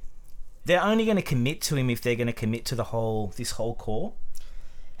they're only going to commit to him if they're going to commit to this whole core.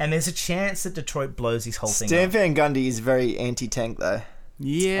 And there's a chance that Detroit blows this whole thing up. Stan Van Gundy is very anti-tank, though.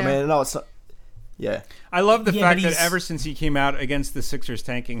 Yeah. I mean, no, it's not... Yeah. I love the fact that ever since he came out against the Sixers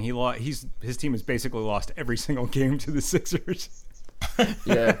tanking, his team has basically lost every single game to the Sixers.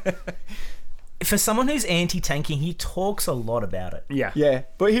 Yeah. For someone who's anti-tanking, he talks a lot about it. Yeah. Yeah.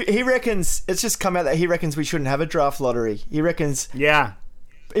 But he reckons... It's just come out that he reckons we shouldn't have a draft lottery. He reckons... Yeah.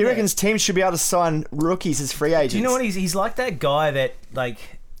 He reckons teams should be able to sign rookies as free agents. Do you know what? He's like that guy that,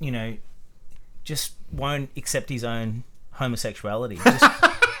 just won't accept his own homosexuality.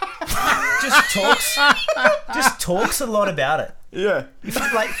 Just talks a lot about it. Yeah. Man,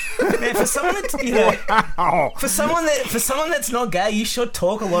 for someone that for someone that's not gay, you should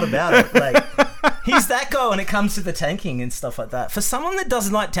talk a lot about it. Like, he's that guy when it comes to the tanking and stuff like that. For someone that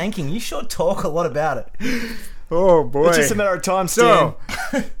doesn't like tanking, you should talk a lot about it. Oh boy! It's just a matter of time, Stan.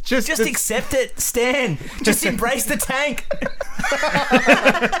 So, just accept it, Stan. Just embrace the tank.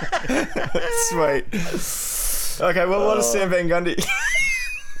 Sweet. Okay, well, what is Stan Van Gundy?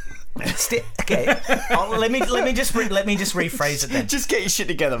 Okay, let me just rephrase it then. Just get your shit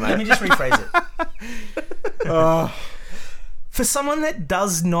together, mate. Let me just rephrase it. For someone that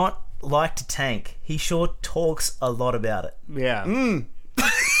does not like to tank, he sure talks a lot about it. Yeah.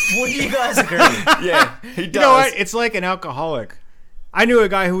 Would you guys agree? Yeah, he does. You know what? It's like an alcoholic. I knew a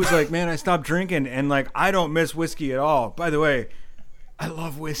guy who was like, man, I stopped drinking and like I don't miss whiskey at all. By the way, I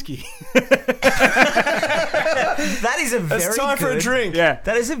love whiskey. That is a very It's time for a drink. Yeah.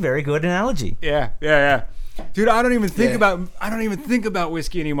 That is a very good analogy. Yeah. Dude, I don't even think about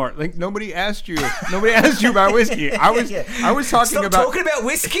whiskey anymore. Like nobody asked you about whiskey. I was talking stop about talking about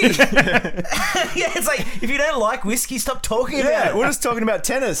whiskey. Yeah, it's like if you don't like whiskey, stop talking about it. We're just talking about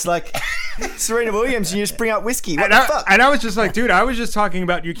tennis, like Serena Williams, and you just bring up whiskey. What the fuck? And I was just like, dude, I was just talking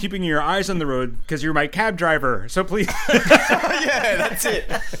about you keeping your eyes on the road because you're my cab driver. So please. Yeah, that's it.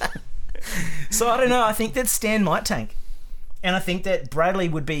 So I don't know. I think that Stan might tank. And I think that Bradley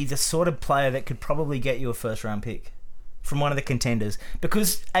would be the sort of player that could probably get you a first-round pick from one of the contenders.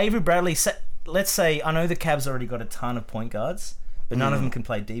 Because Avery Bradley, let's say, I know the Cavs already got a ton of point guards, but none of them can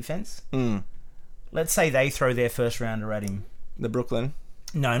play defense. Let's say they throw their first-rounder at him. The Brooklyn?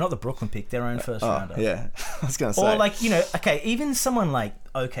 No, not the Brooklyn pick, their own first-rounder. Yeah, I was going to say. Or like, okay, even someone like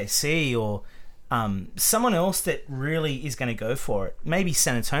OKC or someone else that really is going to go for it. Maybe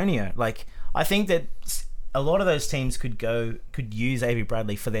San Antonio. Like, I think that... a lot of those teams could use Avery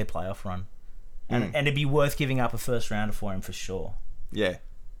Bradley for their playoff run, and it'd be worth giving up a first rounder for him for sure. Yeah,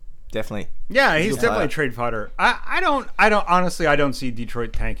 definitely. Yeah, he's definitely a trade fodder. I don't see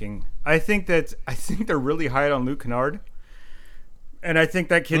Detroit tanking. I think they're really high on Luke Kennard, and I think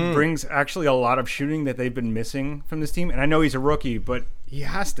that kid brings actually a lot of shooting that they've been missing from this team. And I know he's a rookie, but he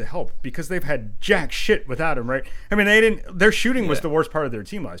has to help because they've had jack shit without him, right? I mean, their shooting was the worst part of their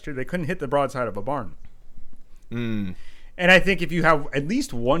team last year. They couldn't hit the broadside of a barn. And I think if you have at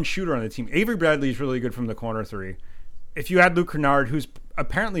least one shooter on the team, Avery Bradley is really good from the corner three. If you add Luke Kennard, who's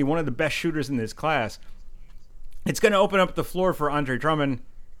apparently one of the best shooters in this class. It's going to open up the floor for Andre Drummond,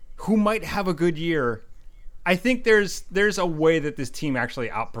 who might have a good year. I think there's a way that this team actually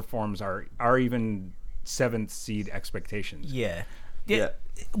outperforms our even 7th seed expectations. Yeah.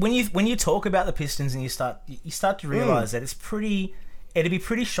 When you talk about the Pistons and you start to realize that it'd be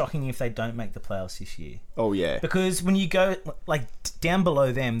pretty shocking if they don't make the playoffs this year. Oh yeah. Because when you go like down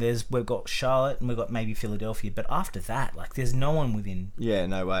below them, we've got Charlotte and we've got maybe Philadelphia, but after that, like there's no one within. Yeah,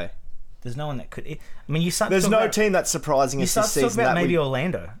 no way. There's no one that could. I mean, you start. There's to no about, team that's surprising us you this start to season. talk about maybe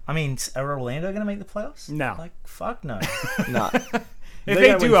Orlando. I mean, are Orlando going to make the playoffs? No. Like fuck no. No. If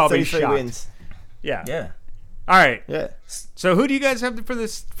they do, I'll be shocked. Wins. Yeah. Yeah. All right. Yeah. So who do you guys have for the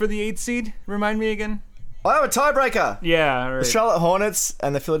 8th seed? Remind me again. I have a tiebreaker. Yeah. All right. The Charlotte Hornets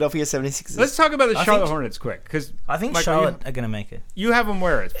and the Philadelphia 76ers. Let's talk about the Charlotte Hornets quick, because I think Charlotte are going to make it. You have them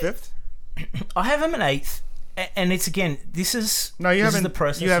where at 5th? I have them at 8th, and it's again. This is the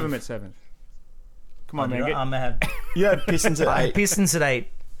process. You have them at 7th. Come on, man. I'm gonna have. You have Pistons at 8. Pistons at 8.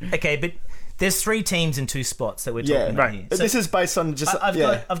 Okay, but there's 3 teams in 2 spots that we're talking about here. So this is based on just.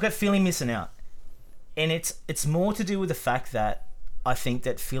 I've got Philly missing out, and it's more to do with the fact that I think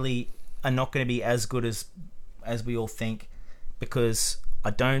that Philly are not going to be as good as we all think, because I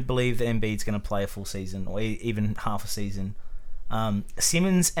don't believe that Embiid's going to play a full season or even half a season.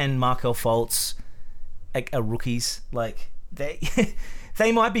 Simmons and Markelle Fultz are rookies. Like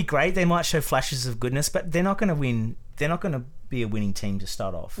they might be great, they might show flashes of goodness, but they're not going to win. They're not going to be a winning team to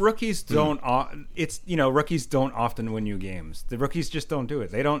start off. Rookies don't. Rookies don't often win you games. The rookies just don't do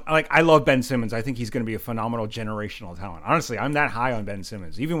it. They don't. Like, I love Ben Simmons. I think he's going to be a phenomenal generational talent. Honestly, I'm that high on Ben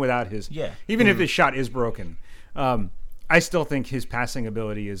Simmons, even without his. Yeah. Even if his shot is broken, I still think his passing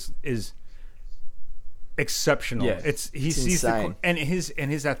ability is exceptional. Yeah, he's insane. And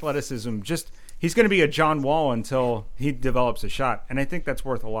his athleticism. Just he's going to be a John Wall until he develops a shot, and I think that's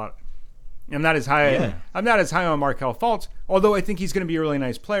worth a lot. I'm not as high. Yeah. I'm not as high on Markelle Fultz, although I think he's going to be a really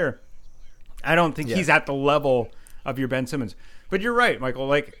nice player. I don't think he's at the level of your Ben Simmons. But you're right, Michael.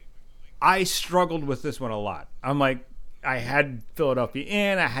 Like, I struggled with this one a lot. I'm like, I had Philadelphia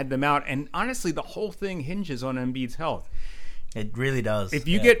in, I had them out, and honestly, the whole thing hinges on Embiid's health. It really does. If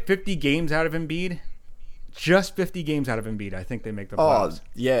you get 50 games out of Embiid, just 50 games out of Embiid, I think they make the playoffs. Oh,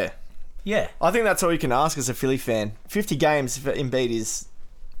 yeah. Yeah. I think that's all you can ask as a Philly fan. 50 games for Embiid is...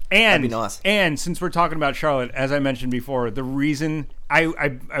 And, that'd be nice. And since we're talking about Charlotte, as I mentioned before, the reason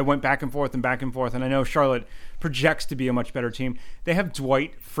I went back and forth, and I know Charlotte projects to be a much better team. They have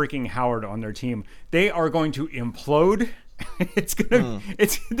Dwight freaking Howard on their team. They are going to implode.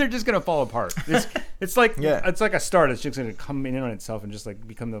 They're just gonna fall apart. It's like a star that's just gonna come in on itself and just like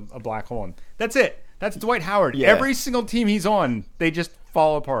become a black hole. And that's it. That's Dwight Howard. Yeah. Every single team he's on, they just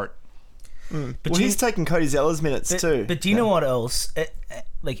fall apart. But he's taking Cody Zeller's minutes too. But do you know what else?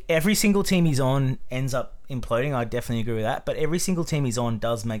 Like every single team he's on ends up imploding. I definitely agree with that. But every single team he's on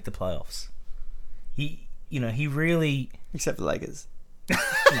does make the playoffs. He really, except the Lakers.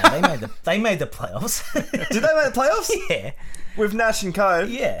 No, they made the playoffs. Did they make the playoffs? Yeah, with Nash and Co.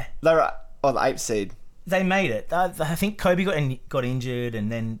 Yeah, they were on the 8th seed. They made it. I think Kobe got injured, and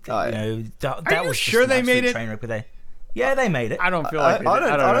then that was sure they made it. Train wreck, they made it. I don't feel like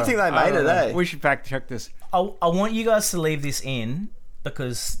I don't think they made it. We should fact check this. I want you guys to leave this in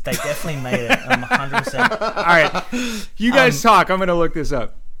because they definitely made it. I'm 100%. All right, you guys talk. I'm going to look this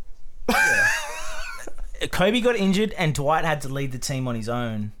up. Yeah. Kobe got injured, and Dwight had to lead the team on his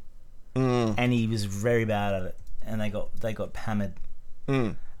own, and he was very bad at it, and they got hammered.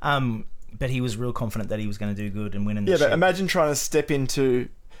 But he was real confident that he was going to do good and win in the ship. But imagine trying to step into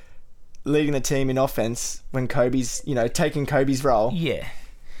leading the team in offense when Kobe's, taking Kobe's role. Yeah.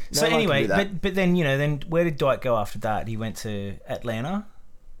 So anyway, but then where did Dwight go after that? He went to Atlanta.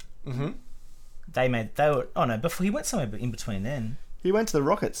 Before he went somewhere in between then. He went to the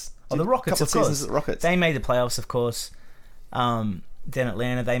Rockets. The Rockets, a couple of course. Seasons at the Rockets. They made the playoffs, of course. Then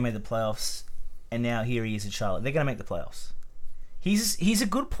Atlanta, they made the playoffs, and now here he is in Charlotte. They're going to make the playoffs. He's a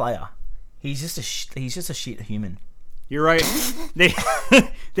good player. He's just a shit human. You're right.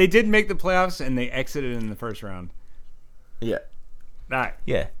 They did make the playoffs, and they exited in the first round. Yeah. All right.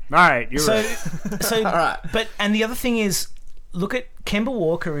 Yeah. All right. You're right. So all right. And the other thing is, look at Kemba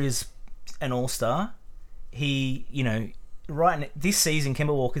Walker is an all-star. He, this season,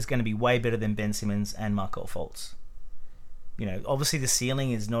 Kemba Walker is going to be way better than Ben Simmons and Markelle Fultz. Obviously the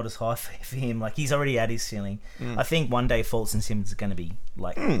ceiling is not as high for him. Like, he's already at his ceiling. I think one day Fultz and Simmons are going to be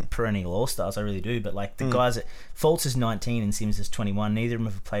like perennial all-stars. I really do. But like the guys Fultz is 19 and Simmons is 21. Neither of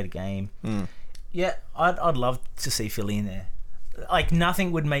them have played a game. Yeah, I'd love to see Philly in there. Like,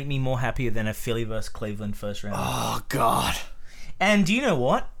 nothing would make me more happier than a Philly versus Cleveland first round. Oh God. And do you know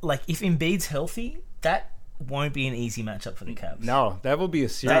what? Like, if Embiid's healthy, that won't be an easy matchup for the Cavs. No, that will be a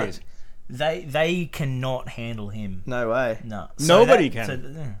series. They cannot handle him. No way. No. Nobody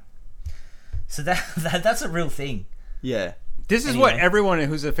can. So that's a real thing. Yeah. This is what everyone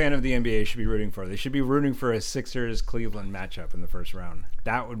who's a fan of the NBA should be rooting for. They should be rooting for a Sixers-Cleveland matchup in the first round.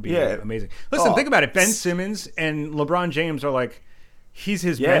 That would be amazing. Listen, think about it. Ben Simmons and LeBron James are like, he's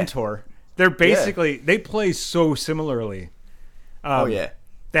his mentor. They're basically, they play so similarly. They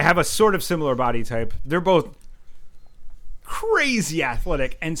have a sort of similar body type. They're both crazy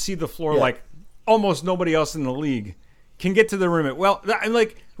athletic and see the floor like almost nobody else in the league can get to the rim.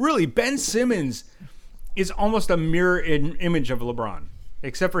 Really, Ben Simmons is almost a mirror image of LeBron,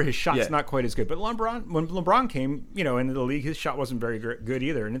 except for his shot's not quite as good. But when LeBron came, into the league, his shot wasn't very good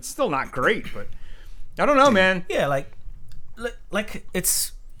either, and it's still not great. But I don't know, man. Yeah, like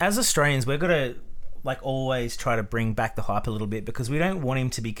it's, as Australians, we're gonna always try to bring back the hype a little bit, because we don't want him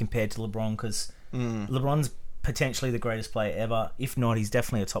to be compared to LeBron, because LeBron's potentially the greatest player ever. If not, he's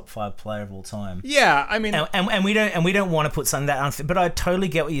definitely a top 5 player of all time. Yeah, I mean, and we don't want to put something that unfair. But I totally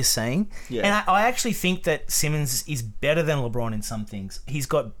get what you're saying. Yeah. And I actually think that Simmons is better than LeBron in some things. He's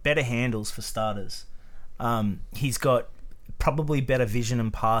got better handles for starters. He's got probably better vision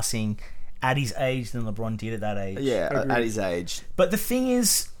and passing at his age than LeBron did at that age. Yeah, at his age. But the thing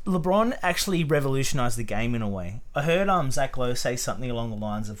is, LeBron actually revolutionized the game in a way. I heard Zach Lowe say something along the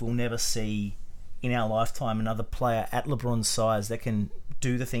lines of, we'll never see in our lifetime another player at LeBron's size that can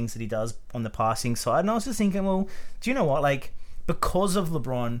do the things that he does on the passing side. And I was just thinking, well, do you know what? Because of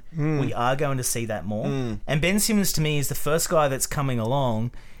LeBron, we are going to see that more. And Ben Simmons, to me, is the first guy that's coming along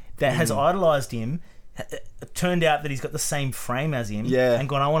that has idolized him. It turned out that he's got the same frame as him. Yeah. And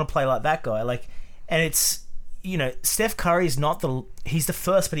gone, I want to play like that guy. And it's, Steph Curry's he's the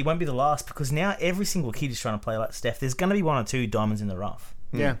first, but he won't be the last, because now every single kid is trying to play like Steph. There's going to be 1 or 2 diamonds in the rough.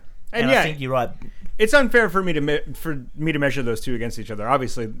 Yeah. And I think you're right. It's unfair for me to measure those two against each other.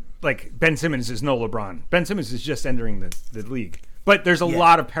 Obviously, Ben Simmons is no LeBron. Ben Simmons is just entering the league. But there's a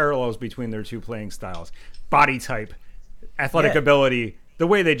lot of parallels between their two playing styles. Body type, athletic ability, the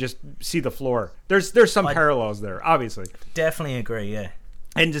way they just see the floor. There's some parallels there, obviously. Definitely agree, yeah.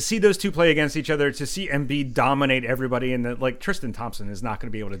 And to see those two play against each other, to see Embiid dominate everybody, and Tristan Thompson is not going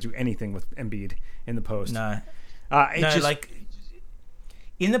to be able to do anything with Embiid in the post. No.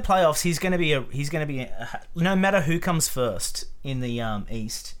 In the playoffs, he's going to be no matter who comes first in the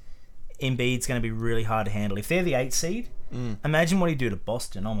East, Embiid's going to be really hard to handle. If they're the 8th seed, imagine what he'd do to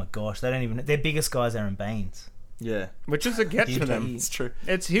Boston. Oh my gosh, their biggest guys are in Baines. Yeah, which is a get for them. It's true.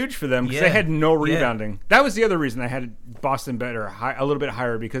 It's huge for them because they had no rebounding. That was the other reason I had Boston a little bit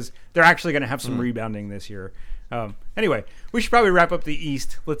higher, because they're actually going to have some rebounding this year. Anyway, we should probably wrap up the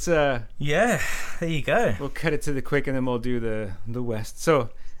East. Let's there you go. We'll cut it to the quick, and then we'll do the West. So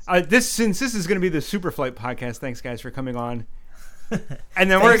since this is going to be the SuperFlight podcast, thanks guys for coming on. And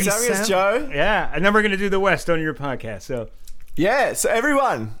then we're Joe. Yeah, and then we're going to do the West on your podcast. So yeah, so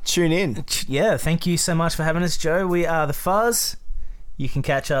everyone tune in. Yeah, thank you so much for having us, Joe. We are the FUZZ. You can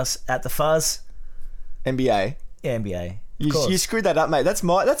catch us at the FUZZ NBA. Yeah, NBA. You screwed that up, mate.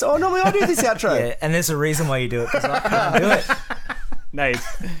 Normally I do this outro. Yeah, and there's a reason why you do it, because I can't do it.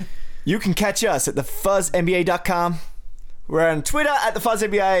 Nice. You can catch us at thefuzzNBA.com. We're on Twitter at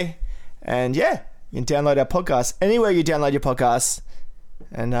thefuzzNBA. And you can download our podcast anywhere you download your podcasts.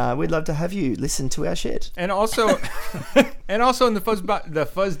 And we'd love to have you listen to our shit. And also in the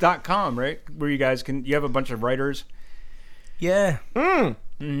fuzz.com, right? Where you guys you have a bunch of writers. Yeah.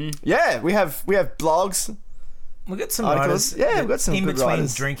 Yeah, we have blogs. We've got some articles. writers. Yeah, we've got some in good between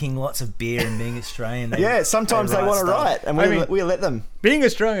writers. Drinking lots of beer and being Australian. Sometimes they want to write, and we let them. Being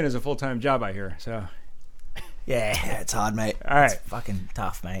Australian is a full-time job, I hear. So yeah, it's hard, mate. All right, it's fucking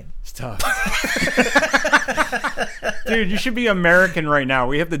tough, mate. It's tough. Dude, you should be American right now.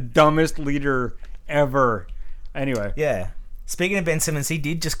 We have the dumbest leader ever. Anyway. Yeah. Speaking of Ben Simmons, he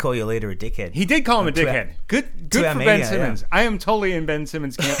did just call your leader a dickhead. He did call him a dickhead. Good for Ben Simmons. Yeah. I am totally in Ben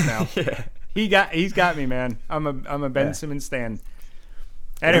Simmons' camp now. He's got me, man. I'm a Ben Simmons stan.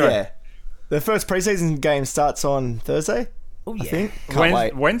 Anyway, the first preseason game starts on Thursday. Oh yeah, I think.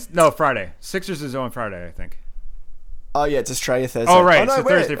 Can't wait. No, Friday. Sixers is on Friday, I think. Oh yeah, it's Australia Thursday. Oh right, so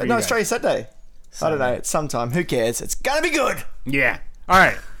Thursday for you guys. Australia Saturday. I don't know. It's sometime. Who cares? It's gonna be good. Yeah. All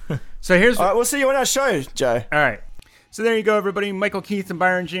right. So all right. We'll see you on our show, Joe. All right. So there you go, everybody. Michael Keith and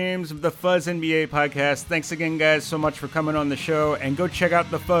Byron James of the FUZZ NBA podcast. Thanks again, guys, so much for coming on the show. And go check out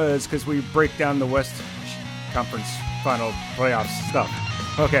the FUZZ, because we break down the West Conference Final Playoffs stuff.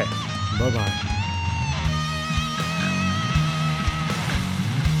 Okay. Bye-bye.